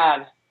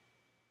dad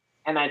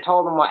and I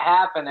told him what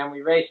happened, and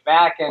we raced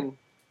back, and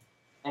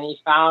he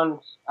found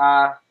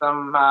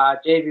some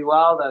JB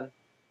Weld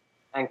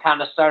and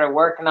kind of started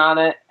working on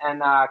it.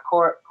 And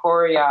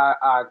Corey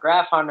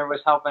Graf Hunter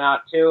was helping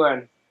out too,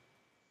 and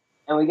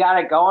we got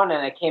it going,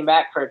 and it came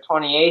back for a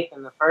 28th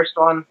in the first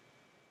one.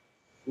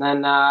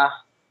 And then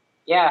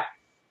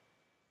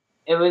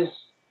it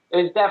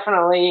was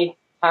definitely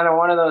kind of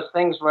one of those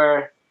things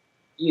where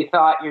you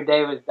thought your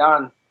day was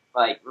done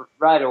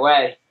right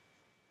away.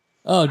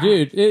 Oh,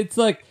 dude,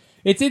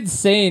 it's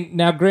insane.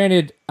 Now,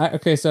 granted,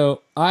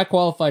 so I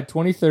qualified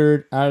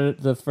 23rd out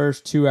of the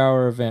first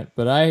 2-hour event,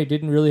 but I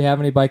didn't really have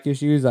any bike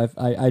issues.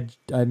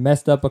 I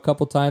messed up a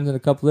couple times in a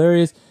couple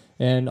areas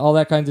and all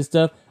that kinds of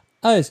stuff.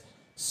 I was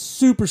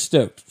super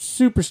stoked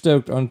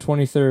on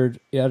 23rd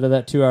out of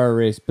that 2-hour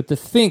race. But to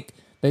think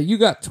that you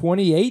got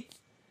 28th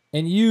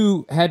and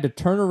you had to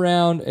turn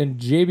around and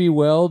JB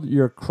Weld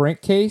your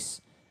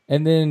crankcase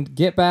and then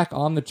get back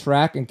on the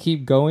track and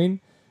keep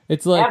going,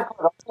 it's like...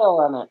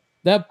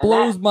 That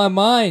blows my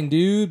mind,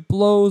 dude.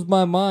 Blows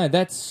my mind.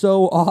 That's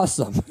so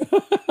awesome.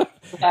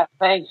 Yeah,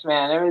 thanks,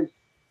 man.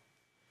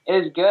 It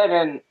was good,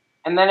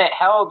 and then it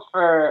held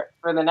for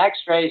the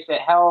next race.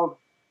 It held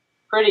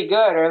pretty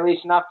good, or at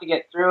least enough to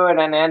get through it,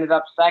 and I ended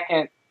up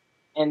second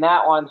in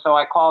that one. So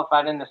I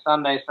qualified into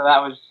Sunday. So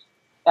that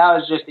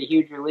was just a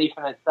huge relief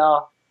in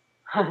itself.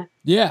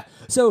 Yeah.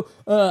 So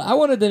I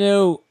wanted to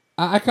know.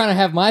 I kind of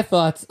have my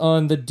thoughts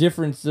on the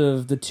difference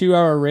of the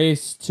 2-hour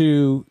race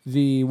to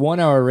the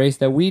 1-hour race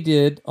that we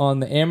did on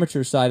the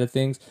amateur side of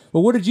things. But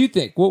what did you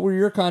think? What were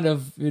your kind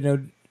of,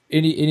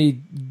 any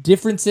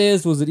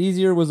differences? Was it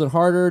easier? Was it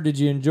harder? Did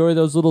you enjoy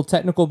those little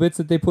technical bits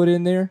that they put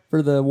in there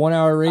for the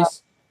 1-hour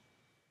race?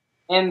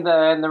 In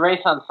the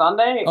race on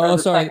Sunday? Oh,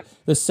 sorry,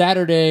 the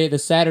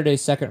Saturday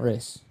second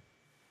race.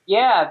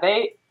 Yeah,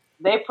 they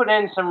put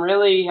in some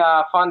really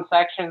fun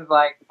sections,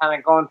 like kind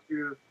of going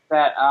through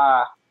that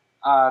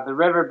the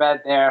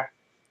riverbed there.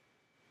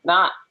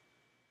 Not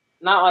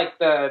like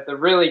the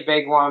really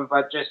big one,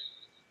 but just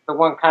the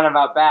one kind of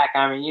out back.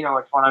 I mean, you know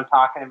which one I'm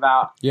talking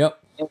about. Yep.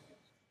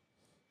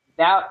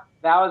 That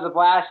was a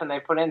blast, and they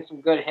put in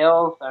some good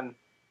hills, and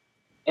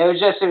it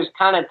was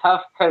kind of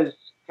tough because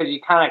you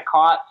kind of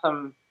caught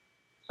some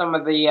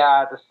of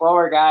the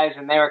slower guys,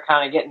 and they were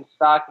kind of getting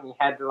stuck, and you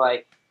had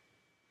to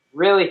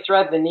really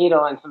thread the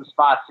needle in some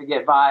spots to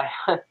get by.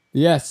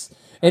 Yes.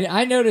 And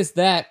I noticed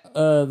that,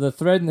 the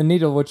thread and the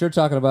needle, what you're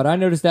talking about, I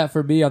noticed that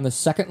for me on the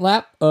second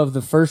lap of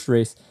the first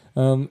race.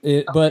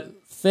 But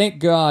thank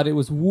God it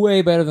was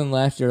way better than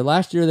last year.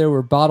 Last year there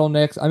were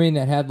bottlenecks. I mean,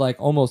 that had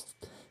almost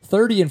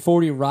 30 and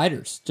 40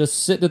 riders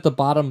just sitting at the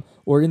bottom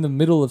or in the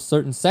middle of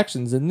certain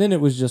sections. And then it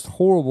was just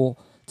horrible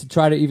to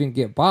try to even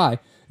get by.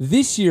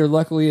 This year,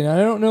 luckily, and I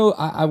don't know,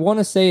 I want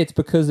to say it's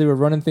because they were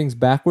running things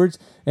backwards,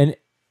 and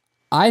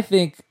I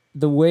think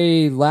the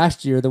way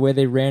last year, the way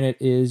they ran it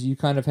is you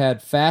kind of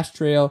had fast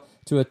trail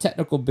to a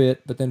technical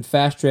bit, but then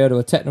fast trail to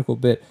a technical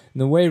bit.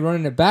 And the way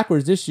running it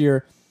backwards this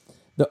year,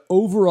 the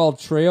overall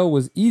trail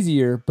was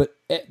easier, but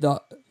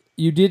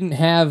you didn't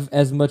have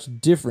as much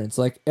difference.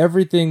 Like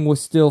everything was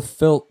still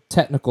felt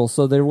technical,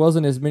 so there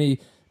wasn't as many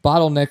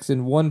bottlenecks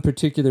in one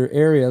particular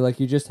area.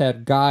 Like you just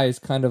had guys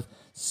kind of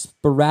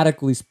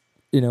sporadically,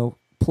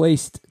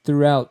 placed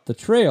throughout the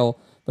trail,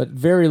 but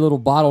very little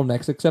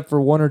bottlenecks except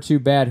for one or two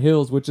bad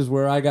hills, which is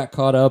where I got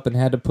caught up and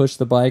had to push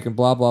the bike and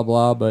blah blah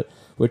blah,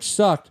 which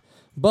sucked.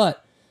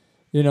 But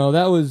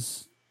that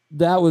was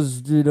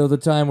the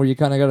time where you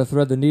kind of got to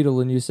thread the needle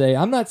and you say,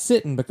 I'm not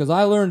sitting, because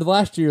I learned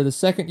last year the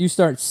second you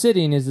start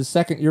sitting is the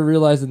second you're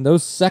realizing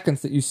those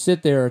seconds that you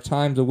sit there are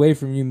times away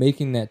from you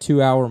making that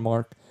 2-hour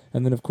mark,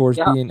 and then of course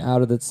being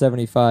out of the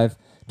 75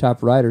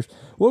 top riders.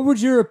 What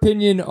was your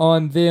opinion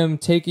on them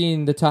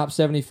taking the top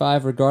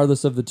 75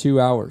 regardless of the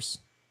 2 hours?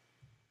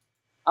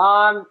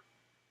 I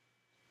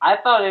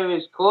thought it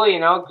was cool,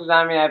 because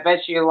I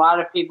bet you a lot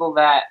of people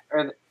that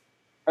are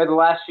the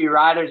last few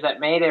riders that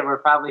made it were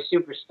probably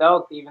super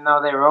stoked, even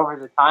though they were over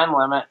the time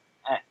limit,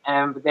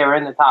 and they were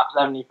in the top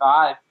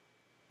 75.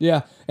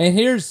 Yeah,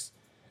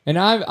 and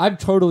I'm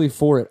totally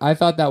for it. I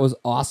thought that was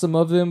awesome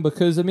of them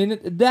because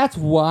that's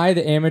why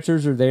the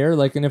amateurs are there.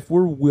 Like, and if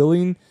we're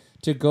willing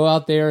to go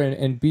out there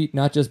and beat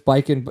not just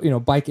bike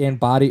and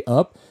body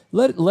up,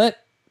 let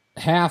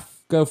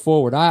half go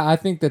forward. I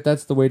think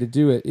that's the way to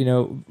do it.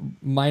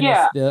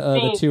 Minus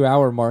the 2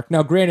 hour mark.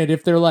 Now, granted,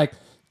 if they're like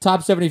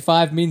top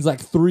 75 means like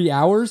 3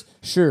 hours,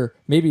 sure,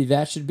 maybe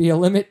that should be a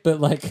limit.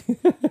 But like,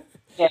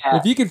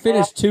 if you can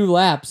finish 2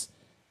 laps,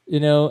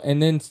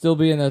 and then still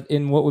be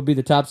in what would be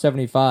the top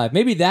 75,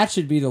 maybe that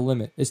should be the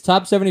limit. It's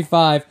top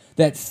 75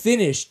 that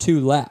finish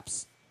 2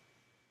 laps.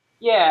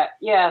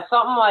 Yeah,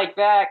 something like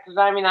that. Because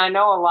I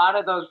know a lot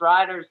of those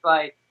riders,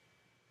 like,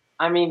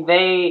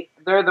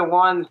 they're the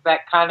ones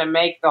that kind of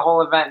make the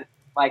whole event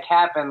like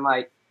happen.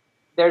 Like,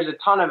 there's a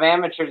ton of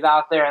amateurs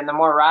out there, and the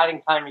more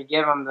riding time you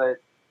give them,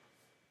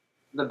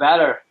 the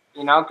better.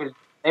 Because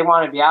they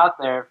want to be out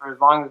there for as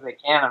long as they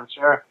can, I'm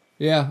sure.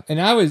 Yeah,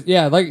 and I was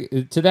like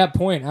to that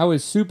point, I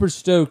was super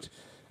stoked.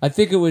 I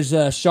think it was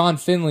Sean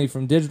Finley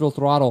from Digital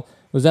Throttle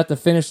was at the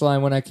finish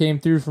line when I came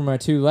through for my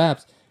 2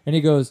 laps, and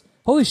he goes,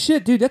 holy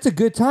shit, dude, that's a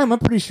good time. I'm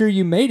pretty sure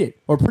you made it,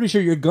 or pretty sure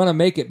you're going to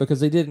make it, because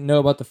they didn't know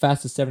about the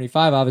fastest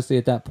 75, obviously,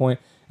 at that point.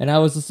 And I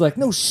was just like,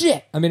 no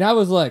shit. I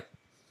was like,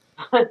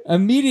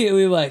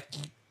 immediately like,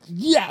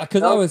 yeah,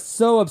 because I was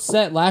so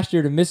upset last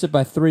year to miss it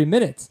by 3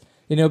 minutes,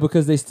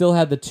 because they still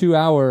had the 2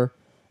 hour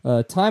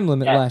time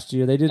limit last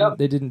year. They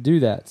didn't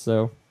do that,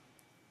 so.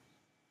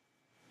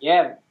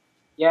 Yeah,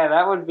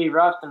 that would be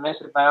rough to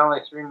miss it by only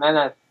 3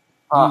 minutes.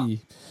 Oh.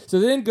 So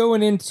then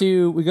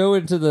we go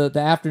into the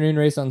afternoon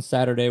race on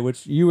Saturday,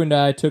 which you and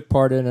I took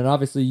part in, and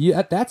obviously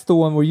that's the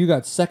one where you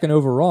got second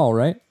overall,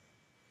 right?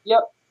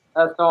 Yep,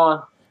 that's the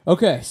one.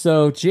 Okay,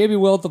 so JB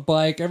Weld the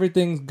bike,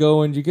 everything's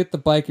going. You get the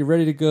bike, you're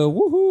ready to go.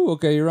 Woohoo!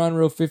 Okay, you're on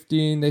row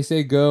 15. They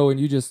say go, and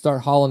you just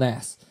start hauling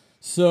ass.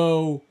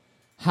 So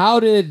how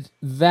did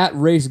that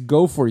race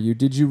go for you?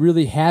 Did you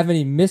really have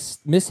any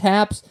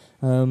mishaps?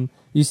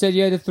 You said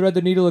you had to thread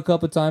the needle a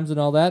couple of times and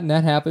all that, and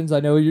that happens. I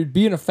know you're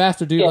being a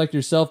faster dude like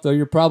yourself, though.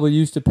 You're probably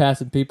used to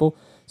passing people.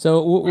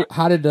 So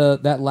how did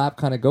that lap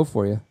kind of go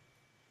for you?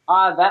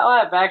 That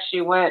lap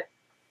actually went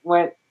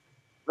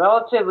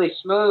relatively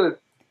smooth.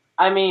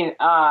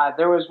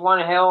 There was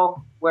one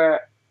hill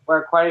where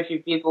quite a few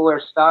people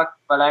were stuck,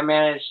 but I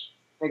managed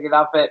to get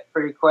up it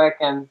pretty quick.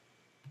 And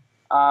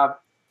I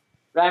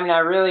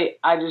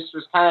just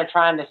was kind of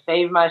trying to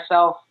save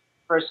myself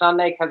for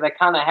Sunday, because I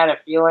kind of had a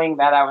feeling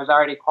that I was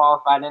already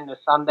qualified into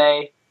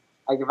Sunday.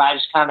 Like, if I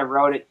just kind of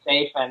rode it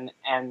safe and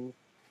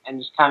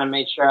just kind of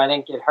made sure I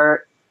didn't get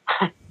hurt.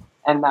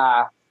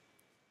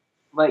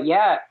 But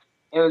yeah,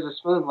 it was a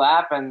smooth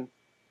lap, and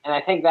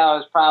I think that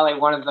was probably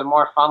one of the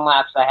more fun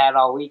laps I had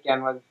all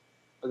weekend was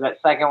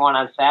that second one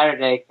on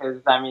Saturday,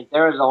 because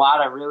there was a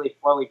lot of really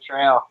flowy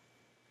trail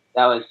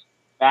that was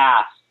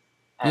fast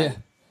and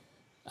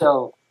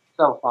so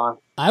fun.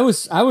 I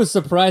was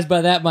surprised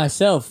by that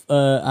myself.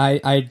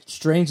 I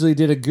strangely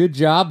did a good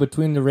job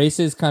between the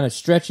races, kind of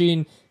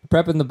stretching,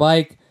 prepping the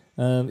bike,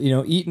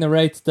 eating the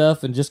right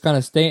stuff, and just kind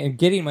of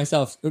getting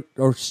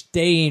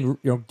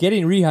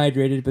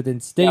rehydrated, but then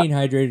staying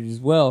hydrated as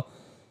well.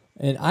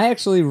 And I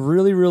actually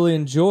really, really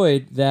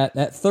enjoyed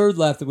that third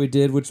lap that we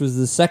did, which was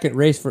the second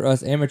race for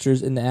us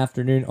amateurs in the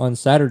afternoon on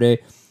Saturday.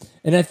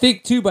 And I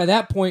think, too, by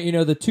that point,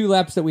 the 2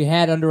 laps that we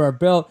had under our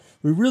belt,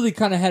 we really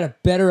kind of had a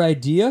better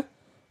idea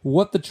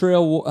what the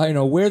trail,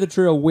 where the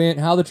trail went,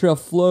 how the trail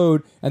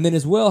flowed, and then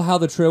as well how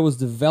the trail was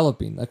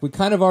developing. Like, we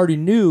kind of already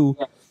knew,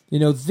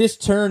 this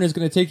turn is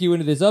going to take you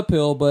into this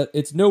uphill, but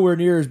it's nowhere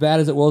near as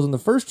bad as it was in the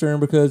first turn,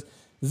 because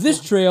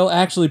this trail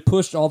actually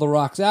pushed all the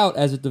rocks out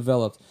as it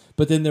developed.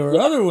 But then there were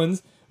other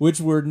ones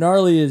which were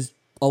gnarly as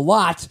a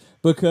lot,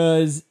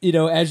 because,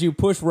 as you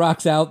push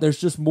rocks out, there's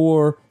just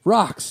more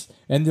rocks.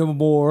 and the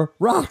more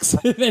rocks.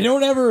 They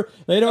don't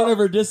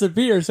ever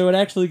disappear, so it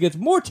actually gets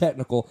more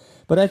technical.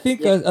 But I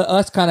think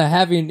us kind of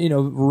having,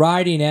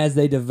 riding as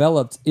they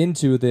developed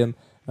into them,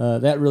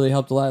 that really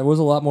helped a lot. It was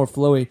a lot more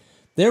flowy.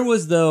 There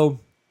was, though,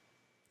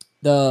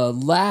 the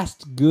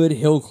last good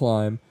hill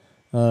climb.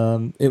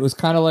 It was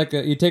kind of like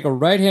you take a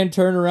right-hand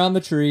turn around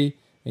the tree,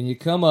 and you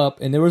come up,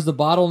 and there was the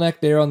bottleneck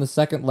there on the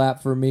second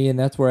lap for me, and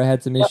that's where I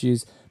had some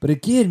issues. But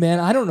again, man,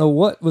 I don't know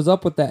what was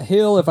up with that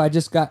hill. If I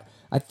just got,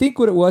 I think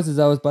what it was is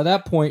by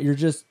that point,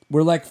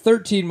 we're like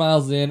 13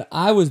 miles in.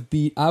 I was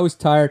beat, I was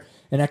tired,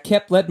 and I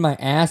kept letting my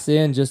ass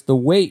in, just the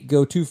weight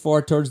go too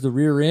far towards the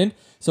rear end.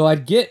 So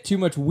I'd get too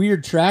much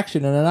weird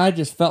traction, and then I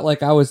just felt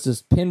like I was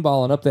just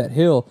pinballing up that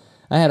hill.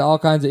 I had all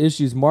kinds of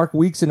issues. Mark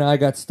Weeks and I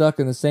got stuck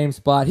in the same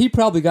spot. He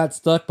probably got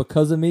stuck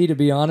because of me, to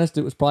be honest.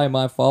 It was probably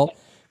my fault,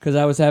 because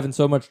I was having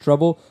so much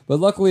trouble. But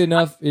luckily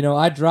enough,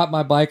 I dropped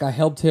my bike. I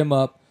helped him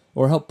up,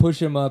 or helped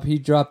push him up. He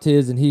dropped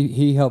his, and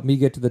he helped me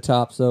get to the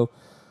top. So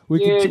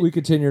we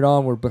continued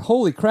onward. But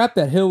holy crap,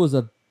 that hill was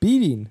a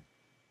beating.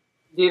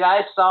 Dude,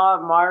 I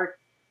saw Mark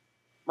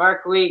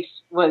Weeks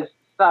was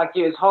stuck.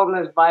 He was holding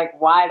his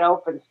bike wide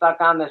open,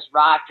 stuck on this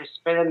rock, just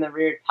spinning the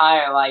rear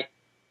tire. Like,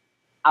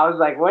 I was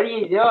like, what are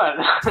you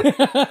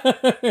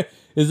doing?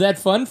 Is that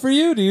fun for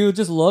you? Do you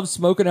just love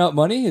smoking out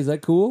money? Is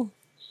that cool?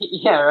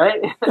 Yeah,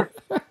 right?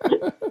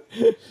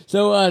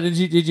 So did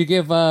you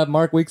give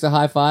Mark Weeks a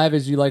high five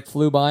as you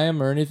flew by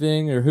him or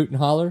anything, or hoot and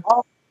holler?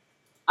 Oh,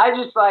 I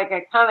just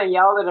I kind of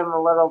yelled at him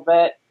a little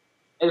bit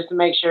just to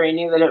make sure he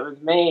knew that it was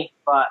me.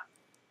 But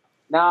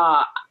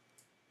no,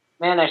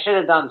 man, I should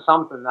have done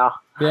something though.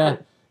 Yeah.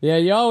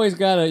 You always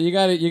gotta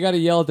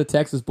yell at the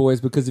Texas boys,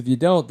 because if you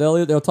don't,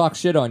 they'll talk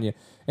shit on you.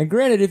 And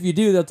granted, if you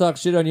do, they'll talk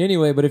shit on you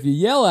anyway. But if you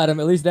yell at them,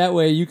 at least that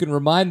way you can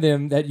remind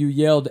them that you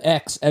yelled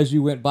X as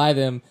you went by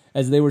them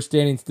as they were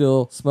standing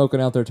still,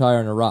 smoking out their tire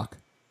on a rock.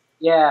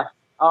 Yeah.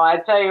 Oh, I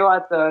tell you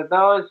what,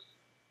 those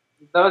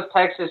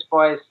Texas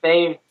boys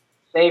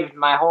saved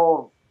my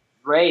whole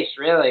race,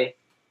 really.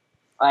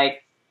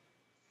 Like,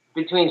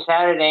 between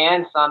Saturday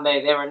and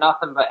Sunday, they were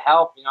nothing but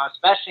help.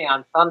 Especially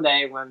on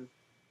Sunday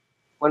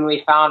when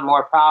we found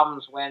more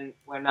problems, when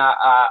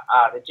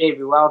the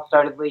JB Weld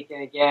started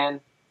leaking again.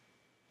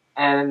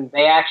 And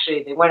they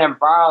went and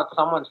borrowed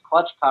someone's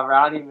clutch cover.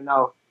 I don't even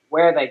know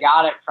where they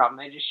got it from.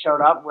 They just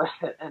showed up with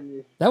it.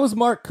 And that was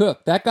Mark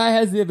Cook. That guy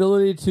has the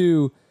ability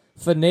to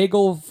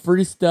finagle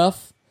free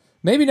stuff.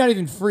 Maybe not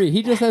even free.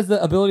 He just has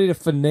the ability to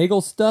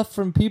finagle stuff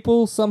from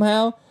people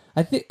somehow.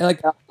 I think,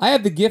 I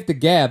have the gift of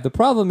gab. The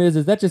problem is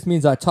that just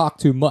means I talk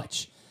too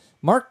much.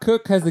 Mark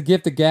Cook has the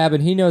gift of gab,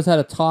 and he knows how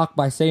to talk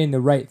by saying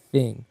the right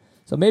thing.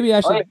 So maybe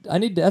I should.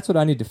 That's what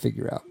I need to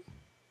figure out.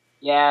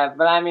 Yeah,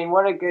 but I mean,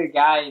 what a good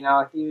guy,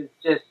 he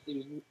was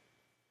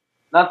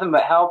nothing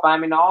but help. I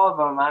mean, all of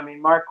them. I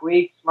mean, Mark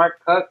Weeks, Mark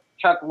Cook,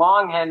 Chuck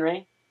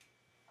Longhenry,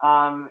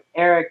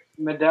 Eric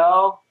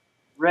Mado,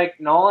 Rick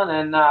Nolan,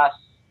 and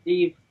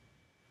Steve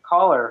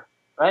Collier,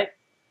 right?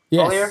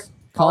 Yes.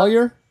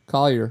 Collier.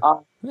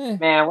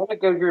 Man, what a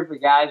good group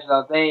of guys,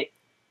 though. They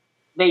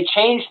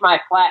changed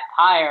my flat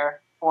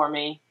tire for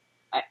me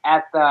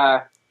at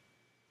the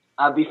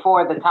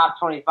before the top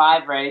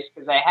 25 race,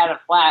 because I got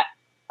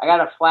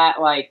a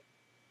flat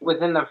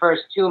within the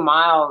first 2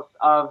 miles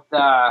of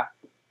the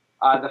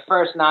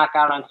first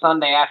knockout on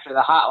Sunday after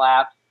the hot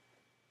laps.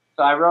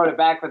 So I rode it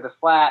back with the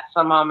flat.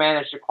 Somehow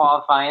managed to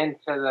qualify into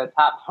the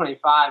top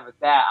 25 with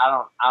that. I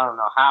don't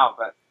know how,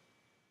 but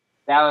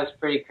that was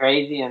pretty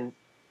crazy. And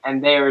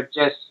they were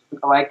just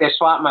they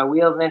swapped my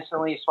wheels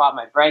instantly, swapped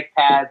my brake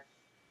pads.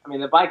 I mean,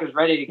 the bike was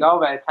ready to go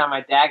by the time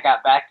my dad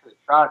got back to the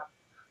truck.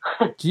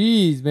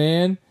 Jeez,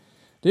 man.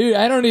 Dude,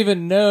 I don't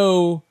even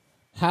know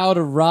how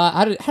to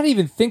ride. How to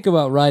even think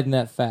about riding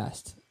that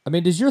fast. I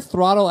mean, does your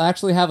throttle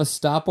actually have a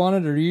stop on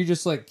it, or do you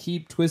just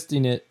keep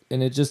twisting it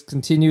and it just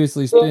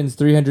continuously spins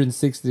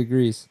 360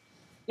 degrees?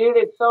 Dude,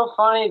 it's so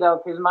funny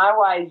though, because my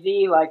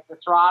YZ, the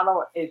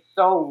throttle is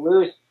so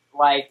loose.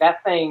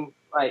 That thing,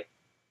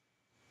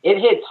 it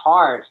hits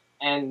hard,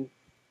 and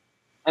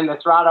the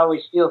throttle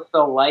always feels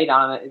so light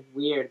on it. It's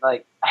weird.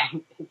 It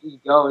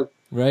just goes.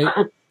 Right.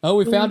 Oh,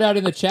 we found out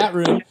in the chat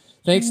room.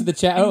 Thanks to the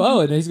chat.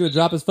 Oh, and he's going to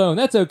drop his phone.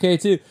 That's okay,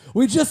 too.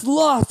 We just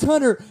lost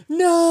Hunter.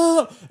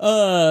 No!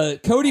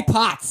 Cody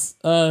Potts,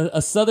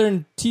 a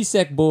Southern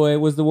T-Sec boy,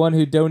 was the one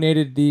who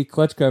donated the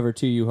clutch cover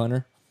to you,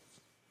 Hunter.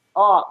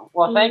 Oh,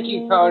 well, thank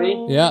you,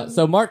 Cody. Yeah,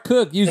 so Mark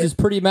Cook used his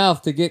pretty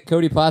mouth to get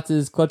Cody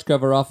Potts' clutch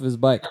cover off of his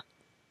bike.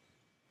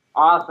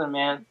 Awesome,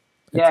 man.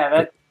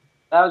 Yeah,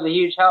 that was a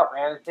huge help,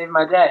 man. It saved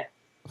my day.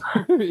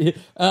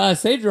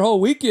 Saved your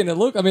whole weekend. And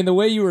look, I mean, the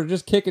way you were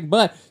just kicking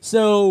butt.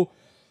 So,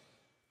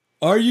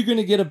 are you going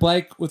to get a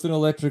bike with an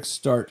electric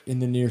start in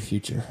the near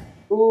future?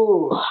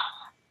 Ooh.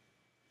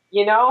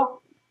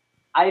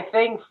 I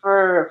think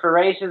for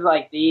races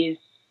like these,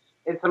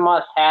 it's a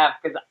must-have,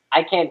 because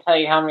I can't tell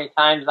you how many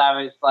times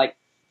I was,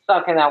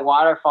 stuck in that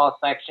waterfall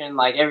section.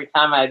 Every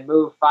time I'd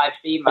move 5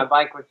 feet, my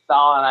bike would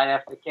stall, and I'd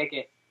have to kick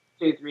it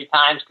 2-3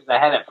 times because I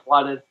had it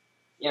flooded,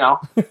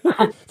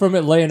 From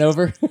it laying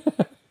over?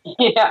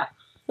 Yeah.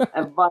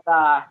 But,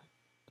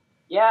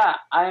 Yeah,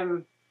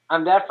 I'm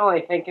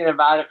definitely thinking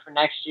about it for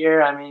next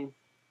year. I mean,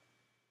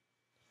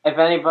 if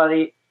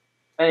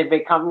any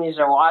big companies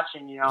are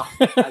watching,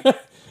 I'd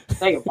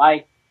take a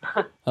bike.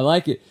 I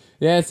like it.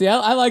 Yeah, see,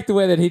 I like the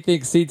way that he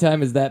thinks seat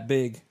time is that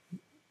big.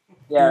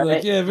 Yeah, He's like,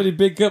 right? yeah, pretty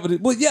big company.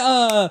 Well,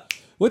 yeah,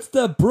 what's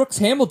the Brooks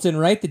Hamilton,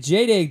 right? The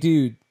J-Day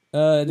dude.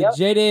 The Yep.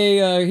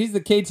 J-Day, he's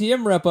the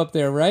KTM rep up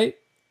there, right?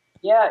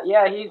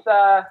 Yeah, he's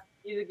a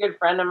good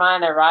friend of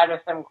mine. I ride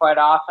with him quite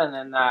often,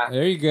 and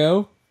There you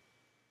go.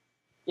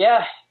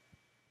 yeah,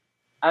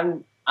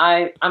 I'm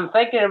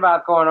thinking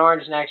about going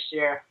orange next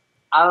year.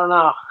 I don't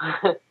know.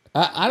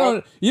 I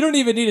don't. You don't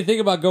even need to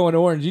think about going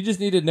orange. You just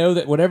need to know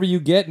that whatever you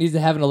get needs to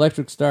have an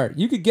electric start.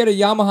 You could get a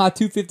Yamaha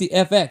 250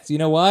 FX. You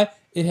know why?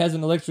 It has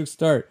an electric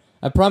start.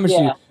 I promise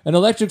you, an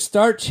electric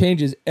start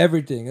changes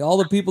everything. All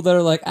the people that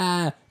are like,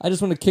 I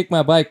just want to kick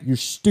my bike, you're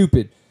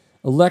stupid.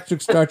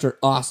 Electric starts are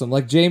awesome.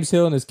 Like James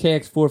Hill and his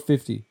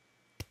KX450.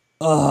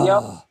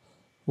 Yep.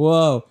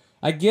 Whoa.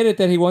 I get it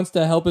that he wants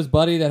to help his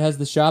buddy that has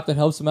the shop that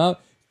helps him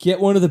out. Get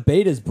one of the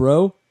betas,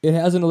 bro. It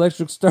has an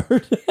electric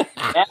start.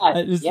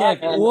 It's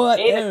like, man, what?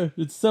 beta,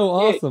 It's so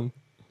awesome.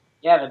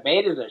 Yeah, the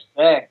betas are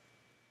sick.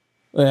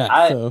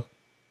 Yeah,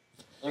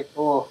 They're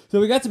cool.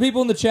 So we got some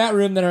people in the chat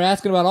room that are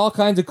asking about all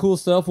kinds of cool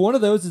stuff. One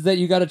of those is that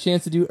you got a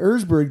chance to do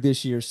Erzberg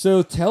this year.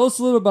 So tell us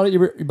a little about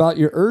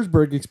your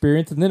Erzberg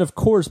experience, and then of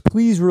course,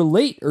 please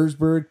relate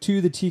Erzberg to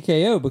the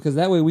TKO because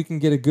that way we can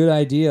get a good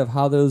idea of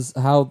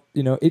how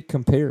it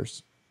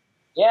compares.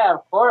 Yeah,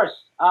 of course.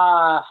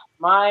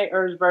 My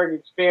Erzberg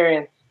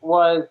experience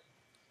was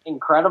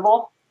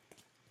incredible.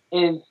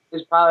 Is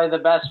probably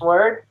the best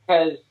word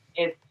because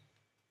it's.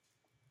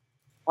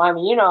 Well, I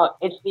mean,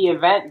 it's the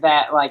event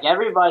that like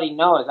everybody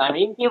knows. I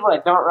mean, even people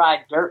that don't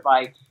ride dirt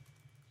bikes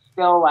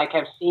still like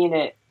have seen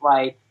it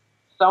like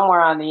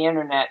somewhere on the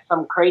internet,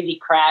 some crazy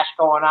crash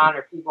going on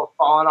or people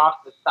falling off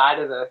the side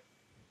of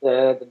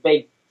the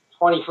big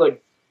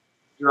 20-foot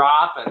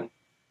drop. And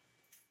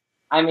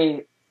I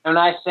mean, when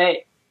I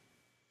say,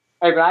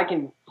 like, when I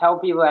can tell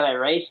people that I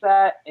race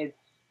that, it's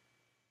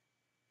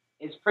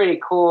pretty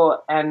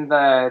cool. And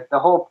the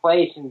whole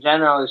place in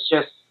general is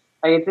just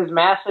like, it's this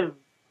massive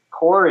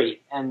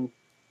quarry, and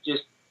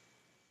just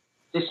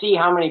to see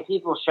how many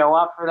people show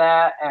up for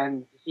that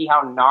and to see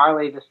how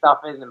gnarly the stuff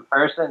is in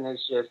person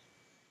is just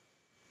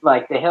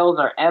like the hills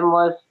are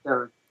endless.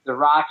 The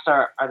rocks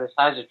are the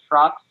size of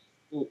trucks,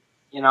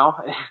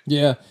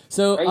 Yeah.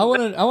 So I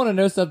want to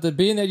know something.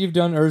 Being that you've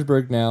done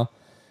Erzberg now,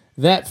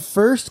 that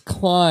first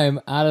climb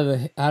out of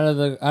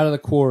the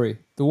quarry,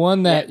 the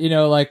one that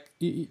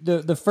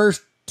the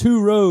first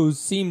 2 rows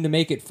seem to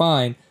make it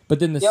fine, but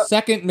then the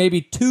second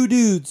maybe 2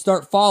 dudes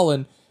start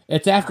falling.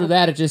 It's after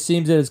that it just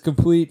seems that it's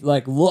complete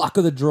like luck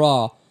of the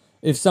draw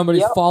if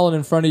somebody's falling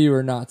in front of you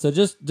or not. So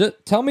just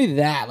tell me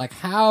that, like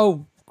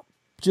how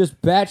just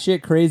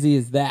batshit crazy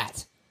is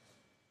that?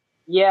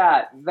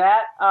 Yeah,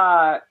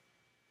 that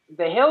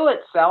the hill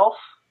itself,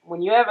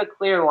 when you have a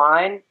clear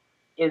line,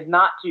 is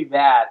not too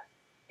bad.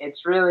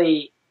 It's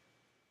really,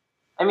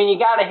 I mean, you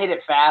got to hit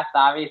it fast,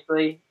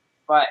 obviously,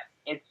 but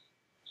it's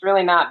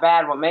really not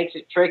bad. What makes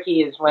it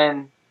tricky is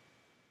when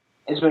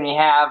you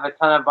have a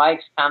ton of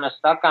bikes kind of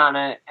stuck on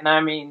it. And I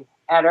mean,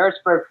 at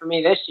Erzberg for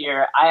me this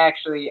year, I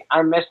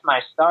missed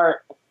my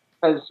start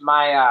because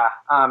my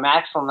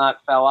axle nut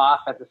fell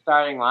off at the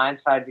starting line,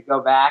 so I had to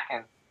go back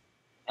and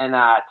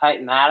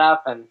tighten that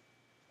up. And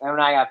then when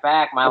I got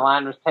back, my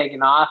line was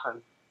taken off,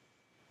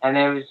 and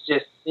it was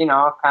just,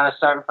 kind of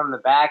starting from the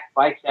back,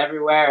 bikes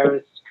everywhere. It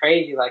was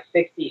crazy, like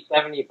 60,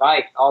 70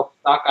 bikes all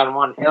stuck on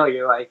one hill.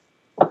 You're like,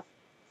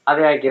 how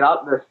did I get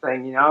up this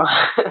thing,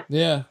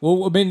 Yeah.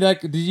 Well, I mean,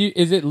 like,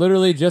 is it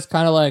literally just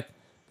kind of like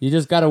you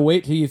just got to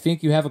wait till you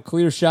think you have a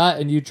clear shot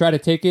and you try to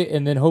take it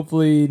and then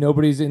hopefully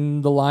nobody's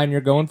in the line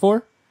you're going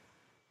for?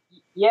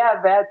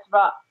 Yeah, that's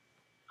about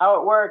how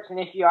it works. And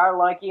if you are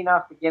lucky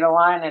enough to get a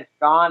line, it's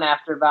gone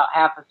after about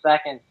half a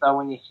second. So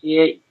when you see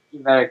it, you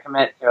better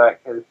commit to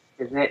it because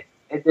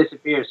it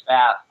disappears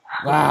fast.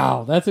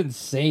 Wow, that's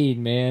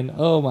insane, man.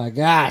 Oh my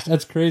gosh,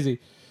 that's crazy.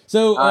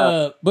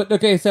 So, but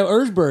okay, so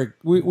Erzberg,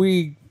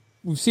 we've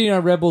seen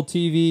on Red Bull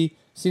TV,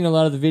 seen a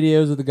lot of the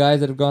videos of the guys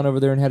that have gone over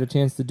there and had a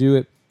chance to do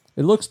it.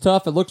 It looks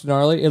tough. It looks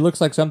gnarly. It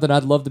looks like something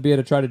I'd love to be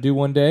able to try to do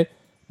one day.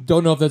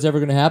 Don't know if that's ever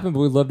going to happen, but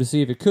we'd love to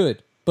see if it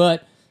could.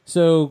 But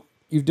so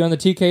you've done the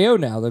TKO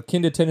now, the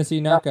Kinda Tennessee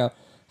Knockout.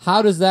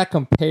 How does that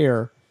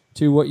compare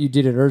to what you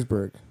did at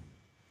Erzberg?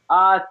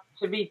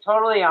 To be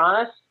totally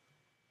honest,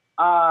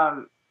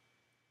 at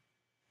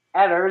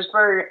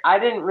Erzberg, I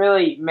didn't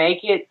really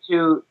make it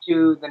to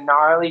the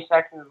gnarly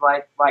sections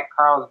like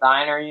Carl's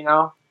Diner,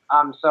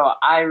 So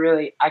I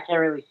can't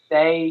really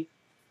say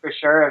for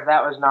sure if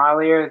that was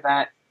gnarlier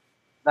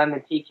than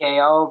the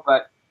TKO,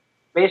 but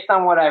based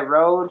on what I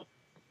rode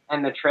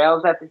and the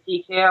trails at the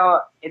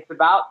TKO, it's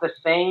about the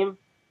same.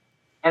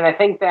 And I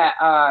think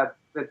that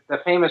the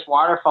famous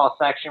waterfall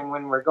section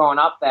when we're going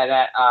up that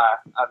at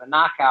the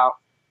Knockout,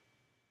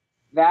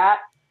 that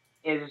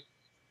is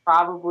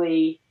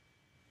probably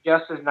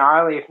just as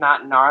gnarly, if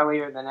not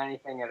gnarlier, than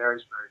anything at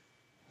Erzberg,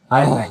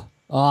 I think.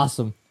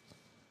 Awesome.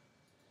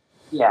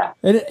 Yeah.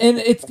 And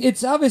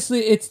it's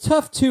obviously it's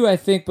tough too, I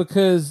think,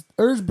 because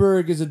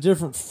Erzberg is a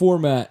different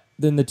format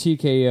than the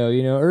TKO.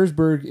 You know,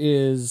 Erzberg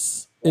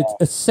is it's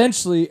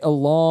essentially a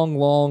long,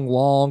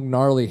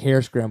 gnarly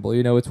hair scramble.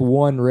 You know, it's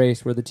one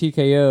race, where the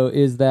TKO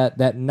is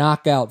that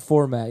knockout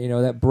format. You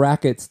know, that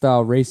bracket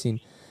style racing.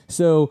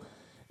 So,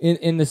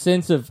 in the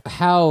sense of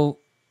how,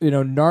 you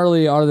know,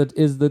 gnarly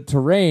is the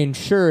terrain,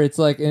 sure, it's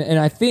like, and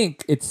I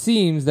think it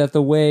seems that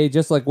the way,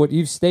 just like what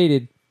you've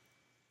stated,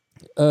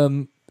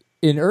 in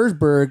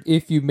Erzberg,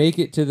 if you make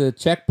it to the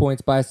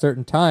checkpoints by a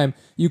certain time,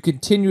 you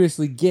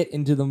continuously get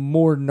into the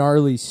more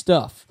gnarly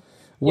stuff.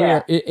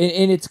 Where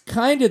and it's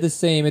kind of the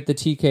same at the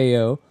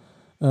TKO.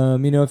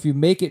 You know, if you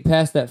make it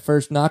past that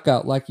first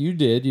knockout like you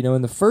did, you know,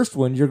 in the first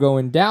one, you're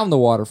going down the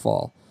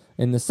waterfall.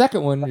 In the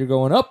second one, you're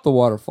going up the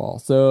waterfall.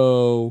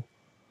 So,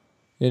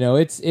 you know,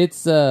 it's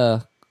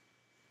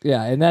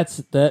yeah, and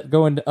that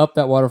going up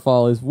that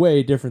waterfall is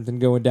way different than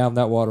going down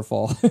that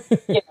waterfall.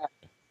 Yeah.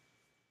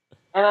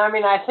 And I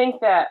mean, I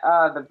think that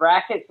the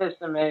bracket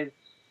system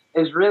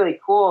is really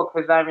cool,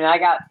 because I mean, I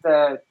got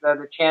the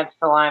chance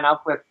to line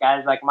up with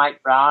guys like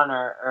Mike Brown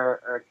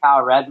or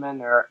Kyle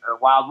Redmond or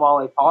Wild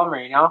Wally Palmer.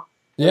 You know,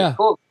 it's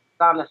cool.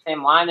 It's on the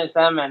same line as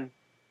them,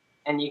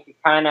 and you could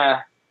kind of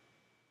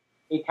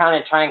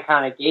try and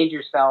kind of gauge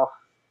yourself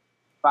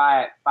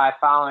by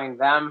following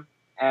them.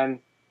 And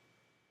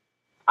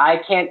I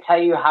can't tell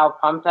you how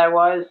pumped I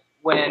was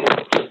when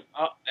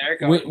there it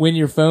goes. When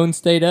your phone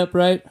stayed up,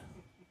 right?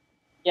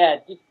 Yeah,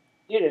 dude,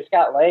 it's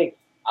got legs.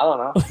 I don't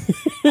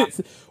know.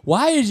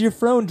 Why is your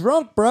phone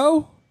drunk,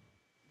 bro?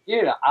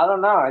 Dude, I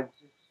don't know. It's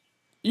just,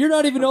 you're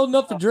not even old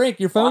enough to drink.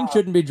 Your phone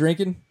shouldn't be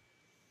drinking.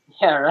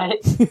 Yeah,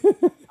 right?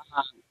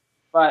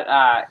 But,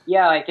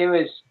 yeah, like, it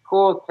was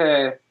cool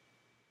to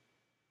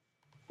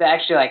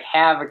actually, like,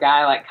 have a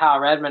guy like Kyle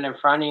Redmond in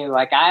front of you.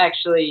 Like, I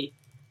actually,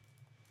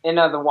 you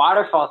know, the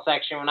waterfall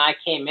section, when I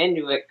came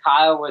into it,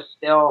 Kyle was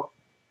still,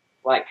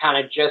 like,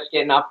 kind of just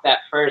getting up that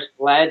first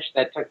ledge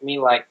that took me,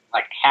 like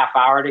half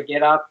hour to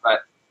get up,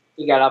 but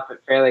he got up it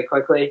fairly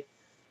quickly.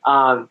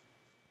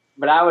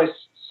 But I was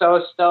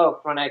so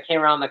stoked when I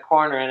came around the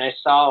corner and I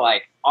saw,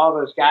 like, all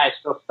those guys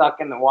still stuck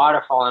in the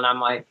waterfall, and I'm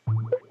like,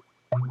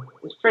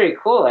 it's pretty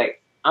cool.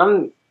 Like,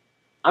 I'm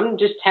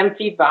just 10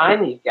 feet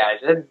behind these guys.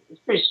 It's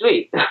pretty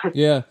sweet.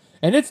 Yeah,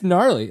 and it's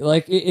gnarly.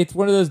 Like, it's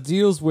one of those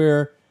deals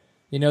where,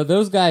 you know,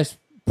 those guys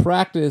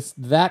practice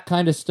that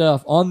kind of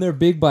stuff on their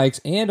big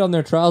bikes and on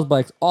their trials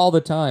bikes all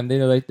the time. They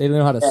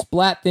know how to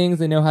splat things.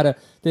 They know how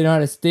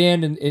to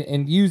stand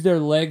and use their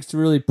legs to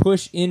really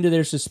push into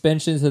their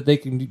suspension so that they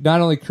can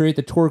not only create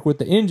the torque with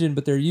the engine,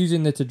 but they're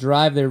using it to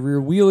drive their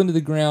rear wheel into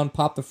the ground,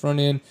 pop the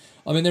front end.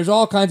 I mean, there's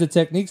all kinds of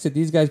techniques that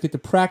these guys get to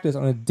practice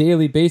on a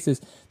daily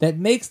basis that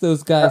makes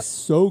those guys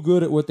so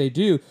good at what they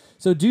do.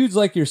 So dudes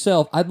like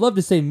yourself, I'd love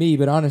to say me,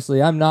 but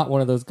honestly, I'm not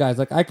one of those guys.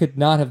 Like, I could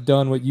not have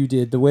done what you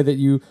did, the way that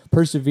you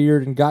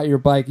persevered and got your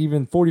bike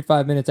even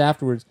 45 minutes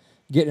afterwards,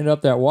 getting it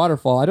up that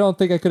waterfall. I don't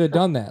think I could have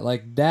done that.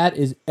 Like, that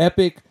is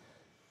epic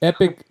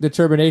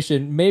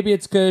determination. Maybe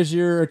it's because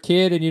you're a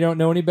kid and you don't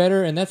know any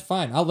better, and that's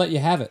fine. I'll let you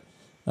have it.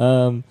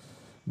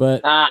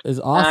 But it's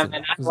awesome.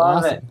 I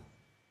love it.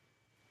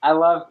 I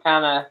love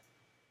kind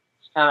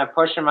of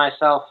pushing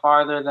myself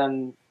farther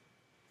than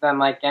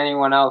like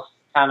anyone else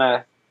kind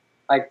of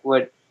like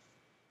would.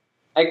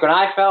 Like, when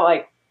I felt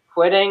like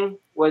quitting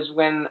was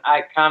when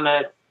I kind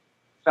of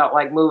felt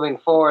like moving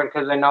forward,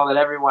 because I know that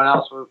everyone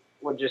else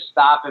would just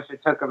stop if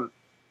it took them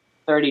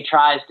 30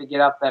 tries to get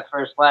up that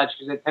first ledge,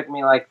 because it took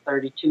me like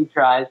 32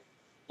 tries,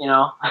 you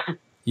know.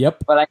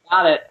 Yep. But I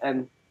got it,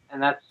 and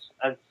that's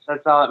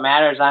all that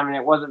matters. I mean,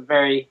 it wasn't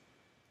very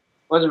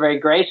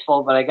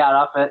graceful, but I got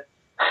up it.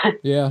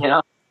 Yeah. You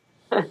know.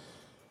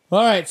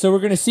 All right, so we're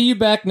going to see you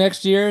back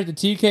next year at the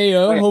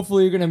TKO.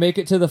 Hopefully you're going to make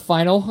it to the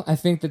final. I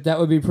think that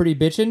would be pretty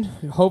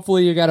bitchin'.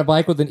 Hopefully you got a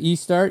bike with an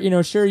E-start. You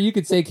know, sure, you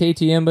could say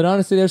KTM, but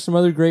honestly, there's some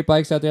other great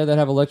bikes out there that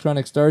have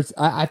electronic starts.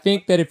 I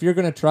think that if you're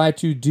going to try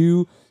to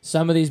do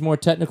some of these more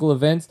technical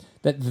events,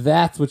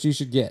 that's what you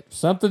should get.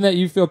 Something that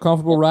you feel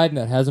comfortable riding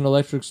that has an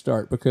electric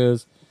start,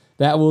 because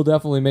that will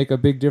definitely make a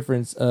big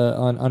difference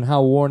on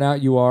how worn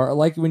out you are.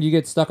 Like when you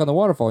get stuck on the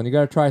waterfall and you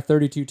got to try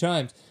 32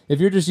 times. If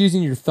you're just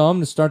using your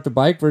thumb to start the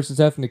bike versus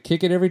having to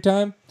kick it every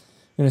time,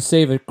 you're going to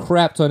save a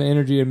crap ton of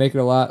energy and make it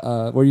a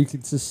lot where you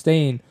can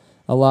sustain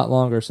a lot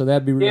longer. So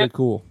that'd be really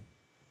cool.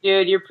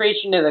 Dude, you're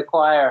preaching to the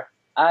choir.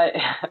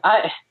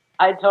 I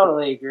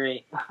totally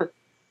agree.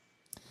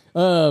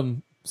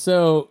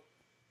 So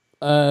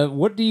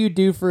what do you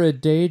do for a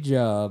day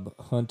job,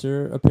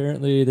 Hunter?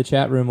 Apparently the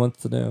chat room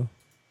wants to know.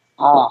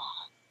 Oh.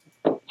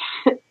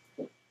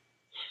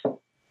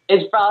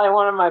 It's probably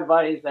one of my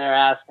buddies that are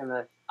asking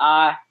this.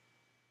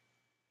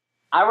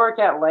 I work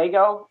at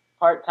Lego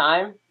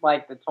part-time,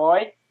 like the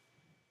toy.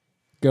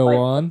 Go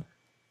on.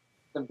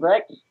 The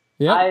bricks.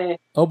 Yeah.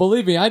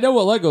 Believe me, I know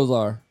what Legos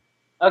are.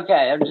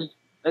 Okay, I'm just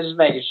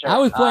making sure. I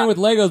was playing with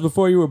Legos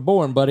before you were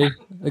born, buddy.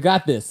 I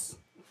got this.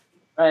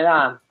 Right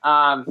on.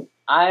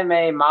 I'm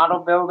a model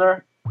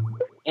builder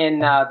in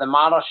the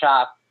model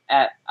shop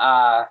at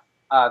the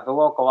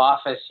local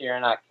office here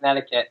in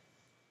Connecticut.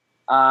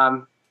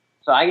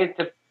 So I get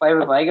to play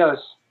with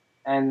Legos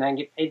and then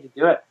get paid to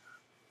do it.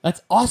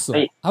 That's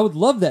awesome. I would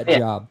love that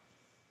job.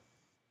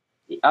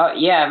 Oh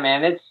yeah,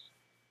 man,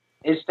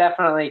 it's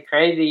definitely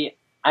crazy.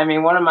 I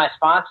mean, one of my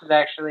sponsors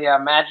actually,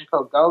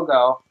 Magical Go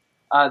Go.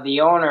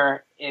 The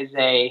owner is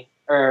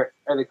or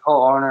the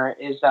co-owner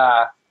is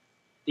the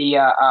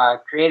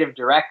creative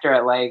director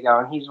at Lego,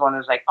 and he's the one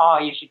who's like, "Oh,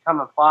 you should come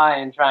apply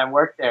and try and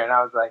work there." And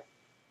I was like,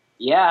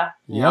 "Yeah,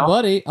 you know?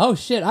 buddy. Oh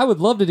shit, I would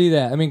love to do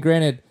that." I mean,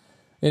 granted,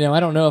 I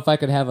don't know if I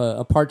could have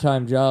a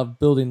part-time job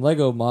building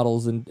Lego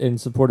models and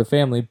support a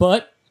family,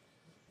 but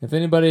if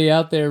anybody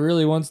out there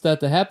really wants that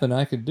to happen,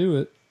 I could do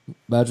it.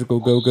 Magical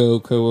Go Go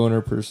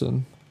co-owner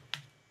person.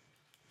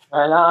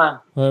 Right on.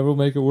 We'll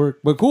make it work.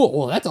 But cool.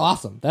 Well, that's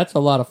awesome. That's a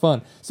lot of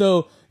fun.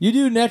 So you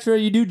do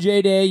Netra, you do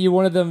J-Day, you're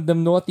one of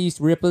them Northeast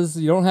Rippers.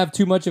 You don't have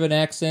too much of an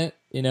accent,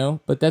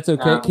 but that's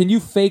okay. No. Can you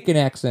fake an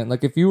accent?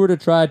 Like if you were to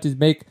try to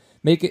make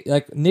it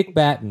like Nick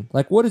Batten.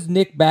 Like what does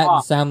Nick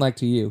Batten sound like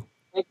to you?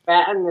 Nick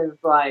Batten is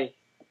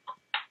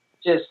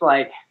just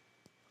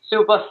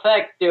super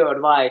thick dude,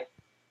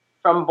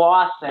 from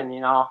Boston,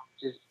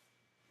 just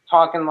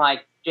talking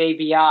like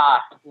JBR,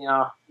 I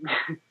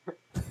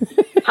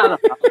don't know.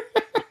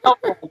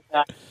 Something like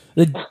that.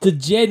 The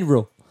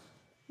general.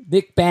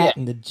 Nick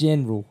Batten, the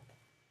general.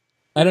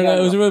 I don't know.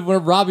 It was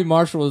when Robbie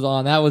Marshall was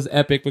on. That was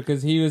epic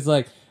because he was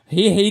like,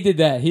 he hated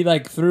that. He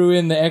threw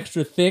in the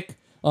extra thick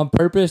on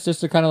purpose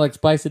just to kind of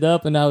spice it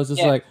up. And I was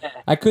just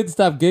I couldn't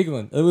stop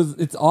giggling.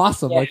 It's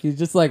awesome. Yeah. You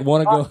just want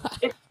to go.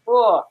 It's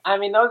cool. I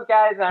mean, those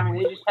guys,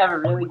 they just have a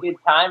really good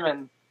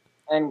time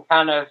and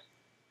kind of,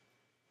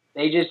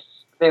 they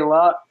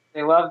love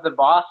the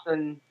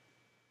Boston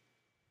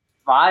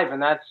vibe,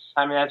 and that's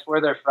where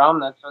they're from.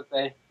 That's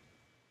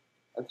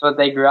what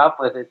they grew up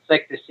with. It's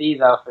sick to see,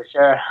 though, for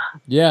sure.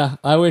 Yeah,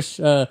 I wish.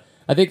 I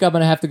think I'm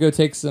gonna have to go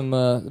take some.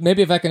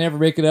 Maybe if I can ever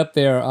make it up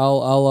there,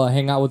 I'll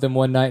hang out with them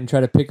one night and try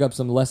to pick up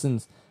some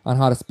lessons on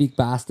how to speak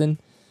Boston,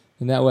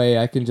 and that way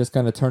I can just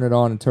kind of turn it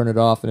on and turn it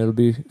off, and it'll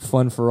be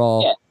fun for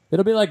all. Yeah.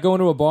 It'll be like going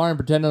to a bar and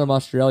pretending I'm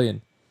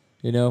Australian,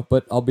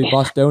 but I'll be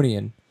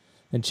Bostonian,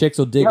 and chicks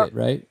will dig it,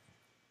 right?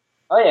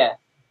 Oh yeah.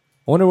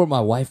 I wonder what my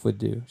wife would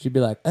do. She'd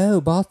be like,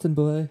 "Oh, Boston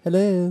boy,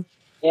 hello."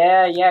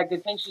 Yeah.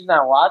 Good thing she's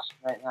not watching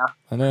right now.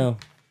 I know.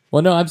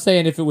 Well, no, I'm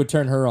saying if it would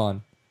turn her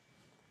on.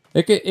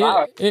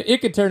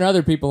 It could turn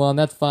other people on.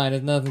 That's fine.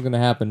 There's nothing going to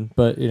happen.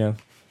 But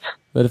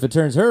but if it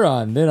turns her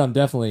on, then I'm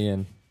definitely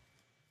in.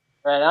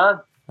 Right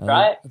on.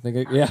 Right. I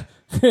think yeah.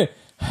 You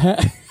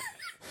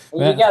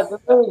got to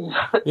lose.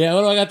 Yeah.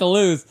 What do I got to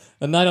lose?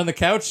 A night on the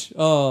couch?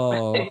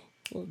 Oh,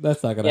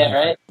 that's not going to happen.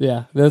 Right.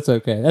 Yeah, that's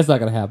okay. That's not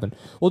going to happen.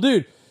 Well,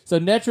 dude. So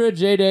Netra,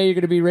 J-Day, you're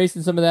going to be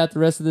racing some of that the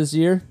rest of this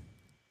year?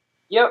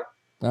 Yep.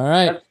 All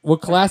right.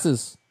 What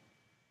classes?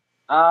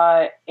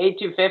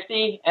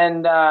 A250,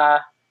 and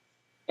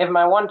if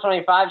my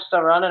 125 is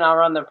still running, I'll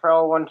run the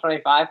Pro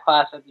 125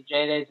 class at the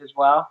J-Days as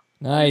well.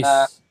 Nice.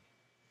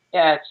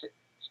 And,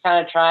 it's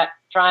kind of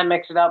try and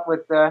mix it up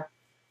with the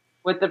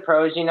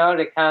pros,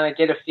 to kind of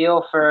get a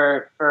feel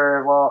for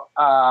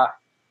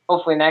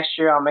hopefully next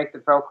year I'll make the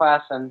Pro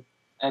class and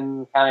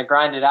kind of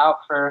grind it out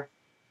for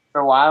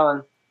a while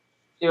and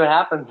see what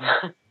happens.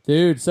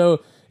 Dude,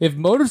 so if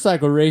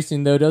motorcycle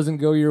racing though doesn't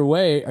go your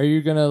way, are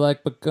you gonna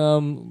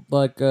become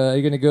are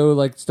you gonna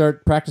go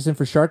start practicing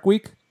for Shark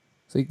Week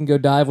so you can go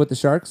dive with the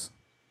sharks?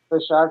 For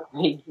Shark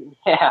Week,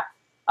 yeah.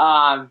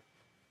 I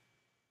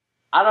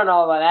don't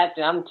know about that,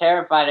 dude. I'm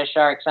terrified of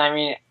sharks. I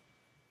mean,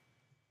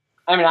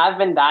 I've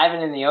been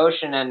diving in the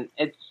ocean and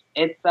it's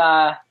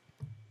kind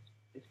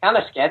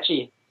of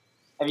sketchy.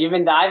 Have you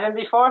been diving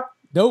before?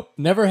 Nope,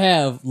 never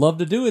have. Love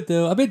to do it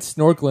though. I've been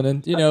snorkeling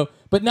and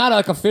but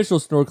not official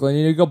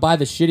snorkeling. You go buy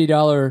the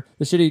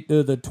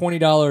the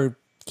 $20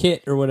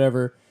 kit or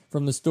whatever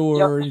from the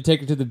store, and you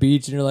take it to the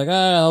beach, and you're like,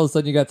 all of a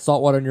sudden you got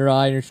salt water in your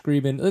eye, and you're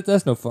screaming.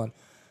 That's no fun.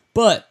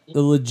 But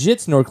the legit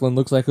snorkeling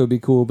looks like it would be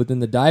cool, but then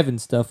the diving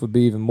stuff would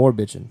be even more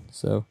bitching.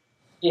 So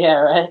yeah,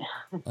 right.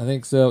 I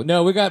think so.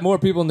 No, we got more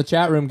people in the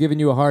chat room giving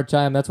you a hard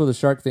time. That's where the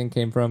shark thing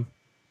came from.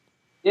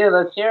 Yeah,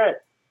 let's hear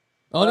it.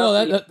 Oh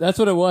no, that's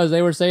what it was.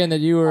 They were saying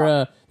that you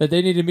were that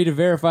they needed me to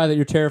verify that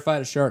you're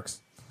terrified of sharks.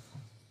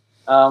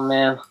 Oh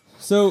man.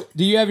 So,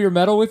 do you have your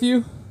medal with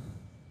you?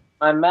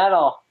 My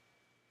medal.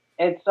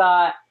 It's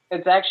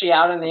actually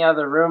out in the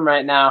other room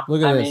right now.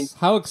 Look at this.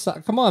 How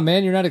excited! Come on,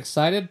 man, you're not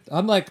excited?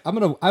 I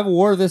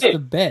wore this to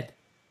bed.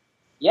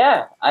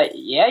 Yeah,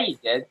 you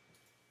did.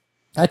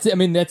 That's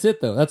it. That's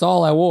it though. That's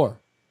all I wore.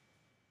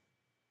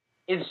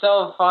 It's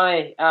so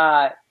funny.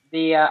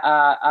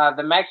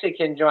 The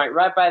Mexican joint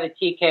right by the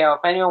TKO.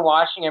 If anyone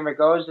watching ever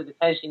goes to the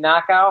Tennessee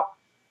Knockout,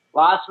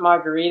 Las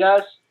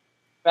Margaritas,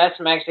 best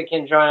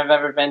Mexican joint I've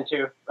ever been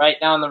to, right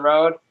down the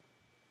road.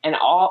 And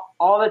all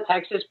the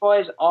Texas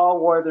boys all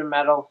wore their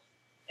medals.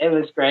 It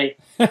was great.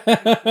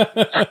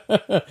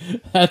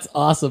 That's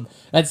awesome.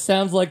 That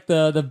sounds like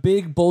the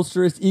big,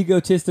 bolsterous,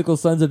 egotistical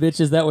sons of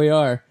bitches that we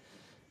are.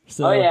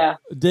 So, oh, yeah.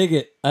 Dig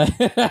it.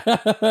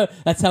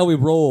 That's how we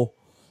roll.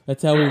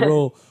 That's how we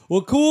roll.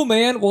 Well, cool,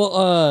 man.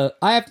 Well,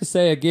 I have to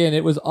say again,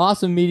 it was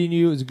awesome meeting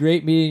you. It was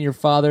great meeting your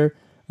father.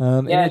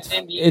 And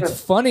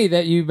it's funny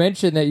that you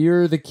mentioned that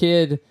you're the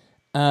kid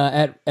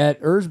at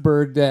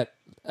Erzberg that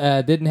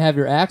didn't have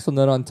your axle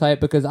nut on tight,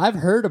 because I've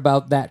heard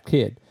about that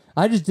kid.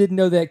 I just didn't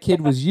know that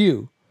kid was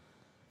you.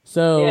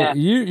 So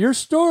your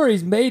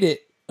stories made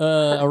it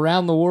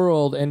around the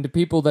world, and the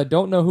people that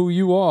don't know who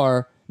you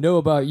are know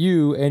about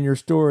you and your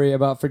story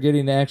about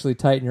forgetting to actually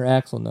tighten your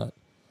axle nut.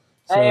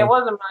 So, hey, it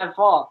wasn't my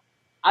fault.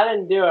 I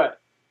didn't do it.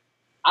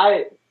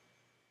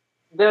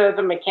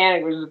 The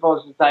mechanic was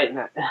supposed to tighten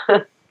it.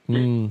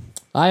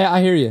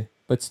 I hear you,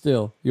 but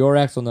still, your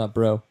axle nut,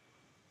 bro.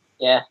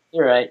 Yeah,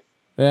 you're right.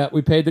 Yeah,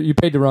 you paid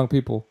the wrong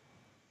people.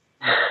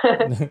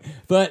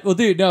 But well,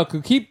 dude, no,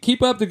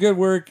 keep up the good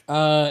work.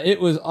 It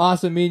was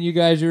awesome meeting you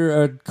guys.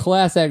 You're a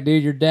class act,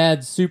 dude. Your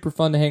dad's super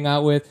fun to hang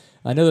out with.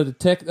 I know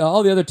that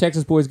all the other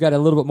Texas boys got a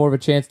little bit more of a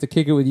chance to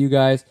kick it with you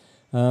guys.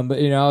 But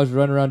I was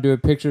running around doing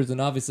pictures,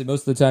 and obviously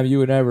most of the time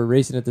you and I were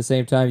racing at the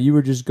same time. You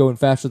were just going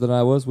faster than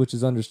I was, which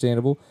is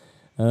understandable.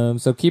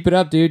 So keep it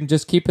up, dude, and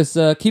just keep us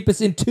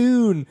in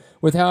tune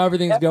with how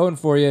everything's going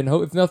for you. And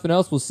if nothing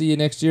else, we'll see you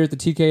next year at the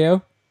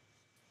TKO.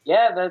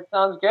 Yeah, that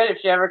sounds good.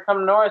 If you ever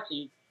come north,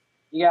 you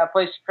got a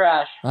place to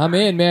crash. I'm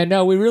in, man.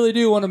 No, we really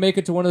do want to make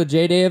it to one of the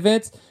J-Day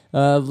events.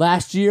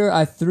 Last year,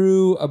 I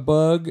threw a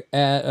bug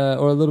at,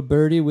 or a little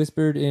birdie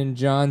whispered in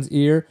John's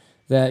ear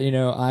that,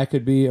 I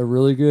could be a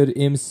really good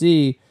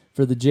MC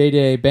for the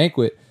J-Day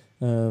banquet.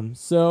 Well,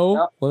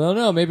 I don't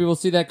know. Maybe we'll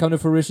see that come to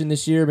fruition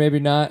this year.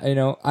 Maybe not. I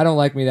don't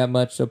like me that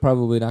much, so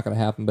probably not going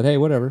to happen. But hey,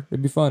 whatever.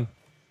 It'd be fun.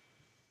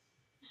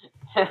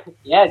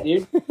 Yeah,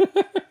 dude.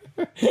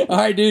 All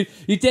right, dude.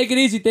 You take it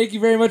easy. Thank you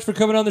very much for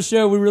coming on the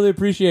show. We really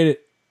appreciate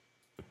it.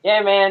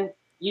 Yeah, man.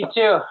 You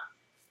too.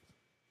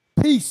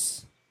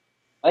 Peace.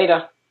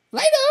 Later.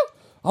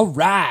 All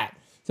right.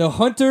 So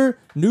Hunter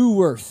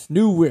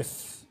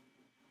Newworth.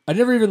 I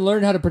never even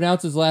learned how to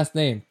pronounce his last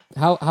name.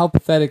 How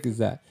pathetic is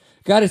that?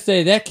 Gotta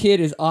say, that kid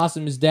is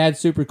awesome. His dad's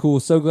super cool.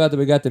 So glad that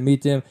we got to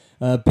meet them.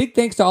 Big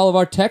thanks to all of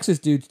our Texas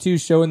dudes, too,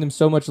 showing them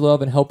so much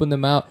love and helping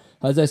them out.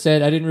 As I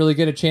said, I didn't really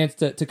get a chance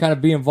to kind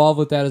of be involved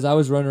with that as I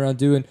was running around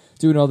doing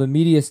all the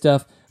media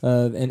stuff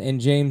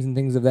and James and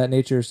things of that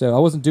nature. So I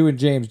wasn't doing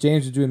James.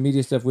 James was doing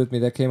media stuff with me.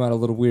 That came out a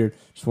little weird.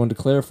 Just wanted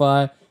to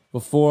clarify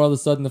before all of a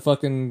sudden the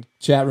fucking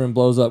chat room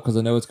blows up, because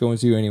I know it's going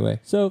to anyway.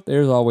 So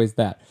there's always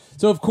that.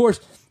 So, of course,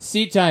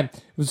 seat time.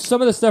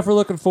 Some of the stuff we're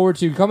looking forward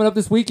to coming up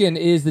this weekend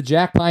is the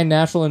Jack Pine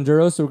National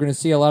Enduro. So we're going to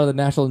see a lot of the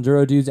National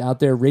Enduro dudes out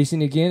there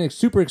racing again. It's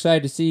super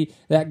excited to see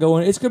that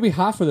going. It's going to be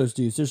hot for those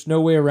dudes. There's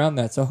no way around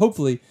that. So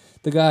hopefully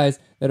the guys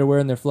that are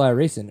wearing their Fly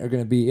Racing are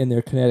going to be in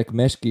their kinetic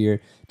mesh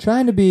gear,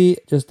 trying to be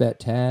just that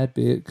tad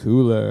bit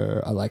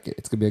cooler. I like it.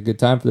 It's going to be a good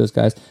time for those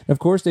guys. And, of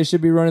course, they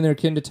should be running their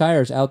Kinda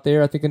tires out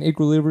there. I think an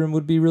Equilibrium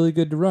would be really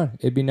good to run.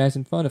 It'd be nice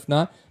and fun. If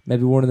not,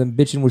 maybe one of them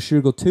bitching with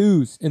Sugar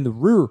 2s in the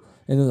rear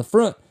and in the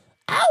front.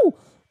 Ow!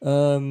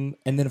 And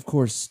then, of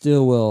course,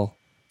 Stillwell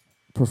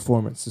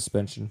Performance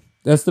Suspension.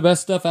 That's the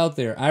best stuff out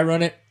there. I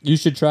run it. You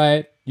should try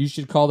it. You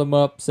should call them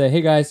up. Say,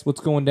 hey, guys,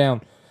 what's going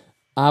down?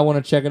 I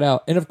want to check it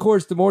out. And, of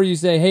course, the more you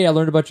say, hey, I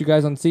learned about you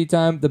guys on Seat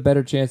Time, the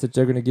better chance that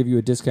they're going to give you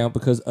a discount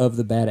because of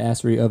the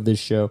badassery of this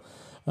show.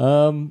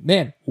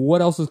 Man,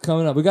 what else is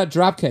coming up? We got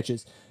drop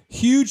catches.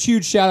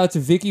 Huge shout out to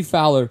Vicky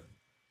Fowler,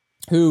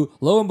 who,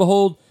 lo and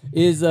behold,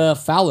 is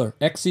Fowler,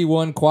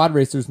 XC1 Quad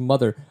Racer's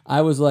mother.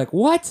 I was like,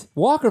 what?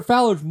 Walker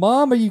Fowler's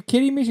mom? Are you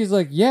kidding me? She's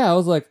like, yeah. I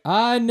was like,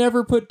 I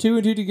never put two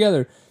and two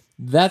together.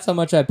 That's how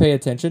much I pay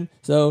attention.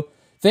 So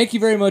thank you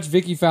very much,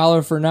 Vicky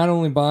Fowler, for not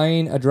only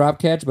buying a drop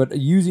catch, but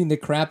using the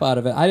crap out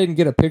of it. I didn't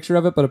get a picture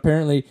of it, but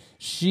apparently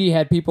she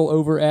had people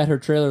over at her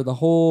trailer the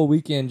whole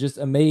weekend just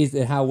amazed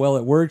at how well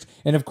it worked.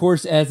 And of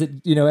course, as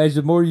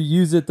the more you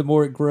use it, the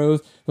more it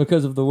grows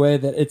because of the way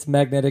that it's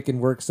magnetic and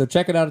works. So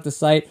check it out at the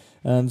site,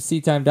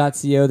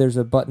 seattime.co. There's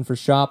a button for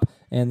shop,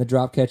 and the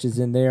drop catch is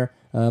in there.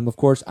 Of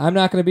course, I'm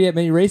not going to be at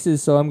many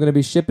races, so I'm going to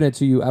be shipping it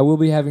to you. I will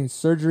be having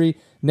surgery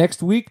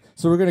next week,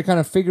 so we're going to kind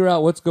of figure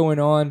out what's going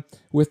on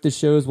with the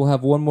shows. We'll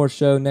have one more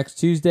show next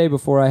Tuesday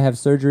before I have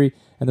surgery,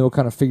 and then we'll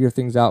kind of figure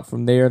things out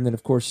from there. And then,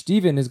 of course,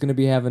 Steven is going to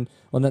be having,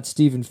 well, not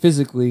Steven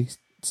physically,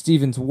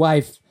 Steven's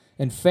wife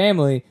and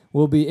family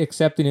will be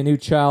accepting a new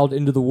child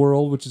into the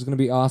world, which is going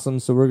to be awesome.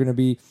 So we're going to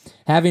be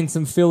having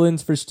some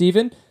fill-ins for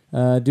Steven,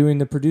 doing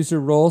the producer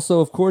role.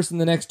 So, of course, in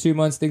the next 2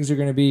 months, things are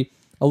going to be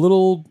a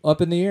little up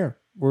in the air.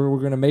 We're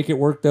going to make it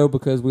work, though,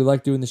 because we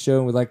like doing the show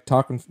and we like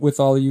talking with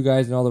all of you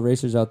guys and all the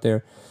racers out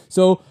there.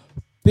 So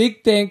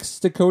big thanks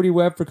to Cody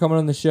Webb for coming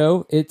on the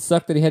show. It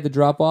sucked that he had to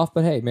drop off,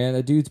 but hey, man,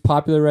 the dude's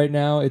popular right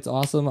now. It's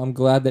awesome. I'm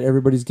glad that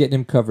everybody's getting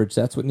him coverage.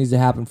 That's what needs to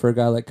happen for a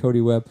guy like Cody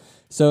Webb.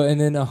 So,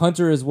 and then a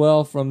Hunter as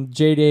well from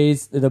J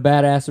Days, the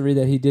badassery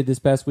that he did this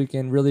past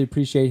weekend. Really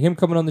appreciate him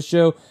coming on the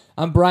show.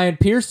 I'm Brian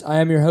Pierce. I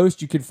am your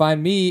host. You can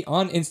find me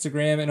on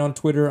Instagram and on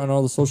Twitter, on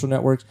all the social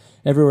networks,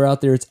 everywhere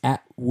out there. It's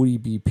at Woody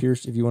B.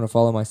 Pierce if you want to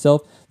follow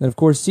myself. Then, of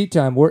course, Seat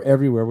Time. We're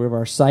everywhere. We have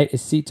our site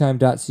is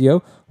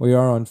seattime.co. We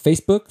are on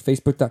Facebook,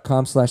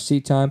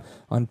 facebook.com/seattime.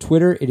 On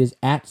Twitter, it is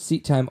at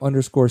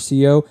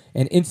seattime_co.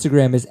 And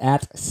Instagram is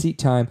at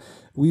seattime.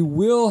 We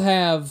will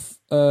have...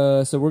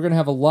 so we're going to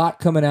have a lot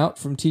coming out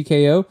from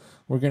TKO.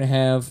 We're going to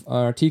have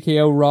our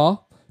TKO Raw,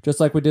 just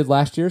like we did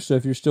last year. So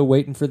if you're still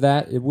waiting for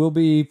that, it will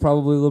be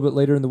probably a little bit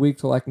later in the week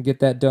till I can get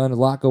that done. A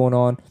lot going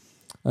on.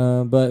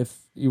 But if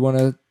you want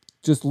to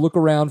just look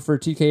around for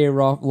TKO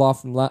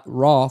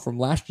Raw from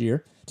last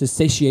year to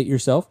satiate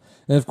yourself.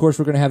 And, of course,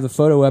 we're going to have the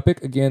Photo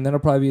Epic. Again, that'll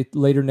probably be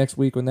later next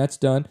week when that's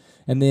done.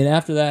 And then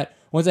after that,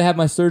 once I have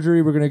my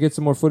surgery, we're going to get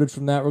some more footage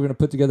from that. We're going to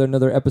put together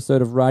another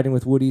episode of Riding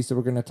with Woody, so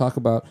we're going to talk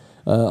about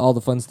all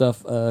the fun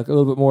stuff, a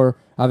little bit more,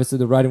 obviously,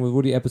 the Riding with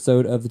Woody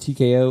episode of the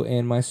TKO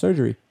and my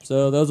surgery.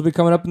 So those will be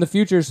coming up in the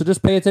future, so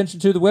just pay attention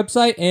to the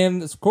website,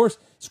 and, of course,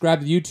 subscribe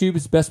to YouTube.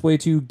 It's the best way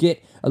to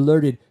get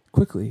alerted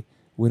quickly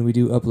when we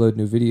do upload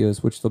new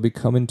videos, which they'll be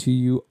coming to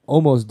you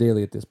almost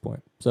daily at this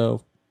point.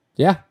 So,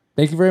 yeah,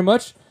 thank you very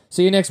much.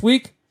 See you next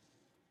week.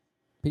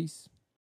 Peace.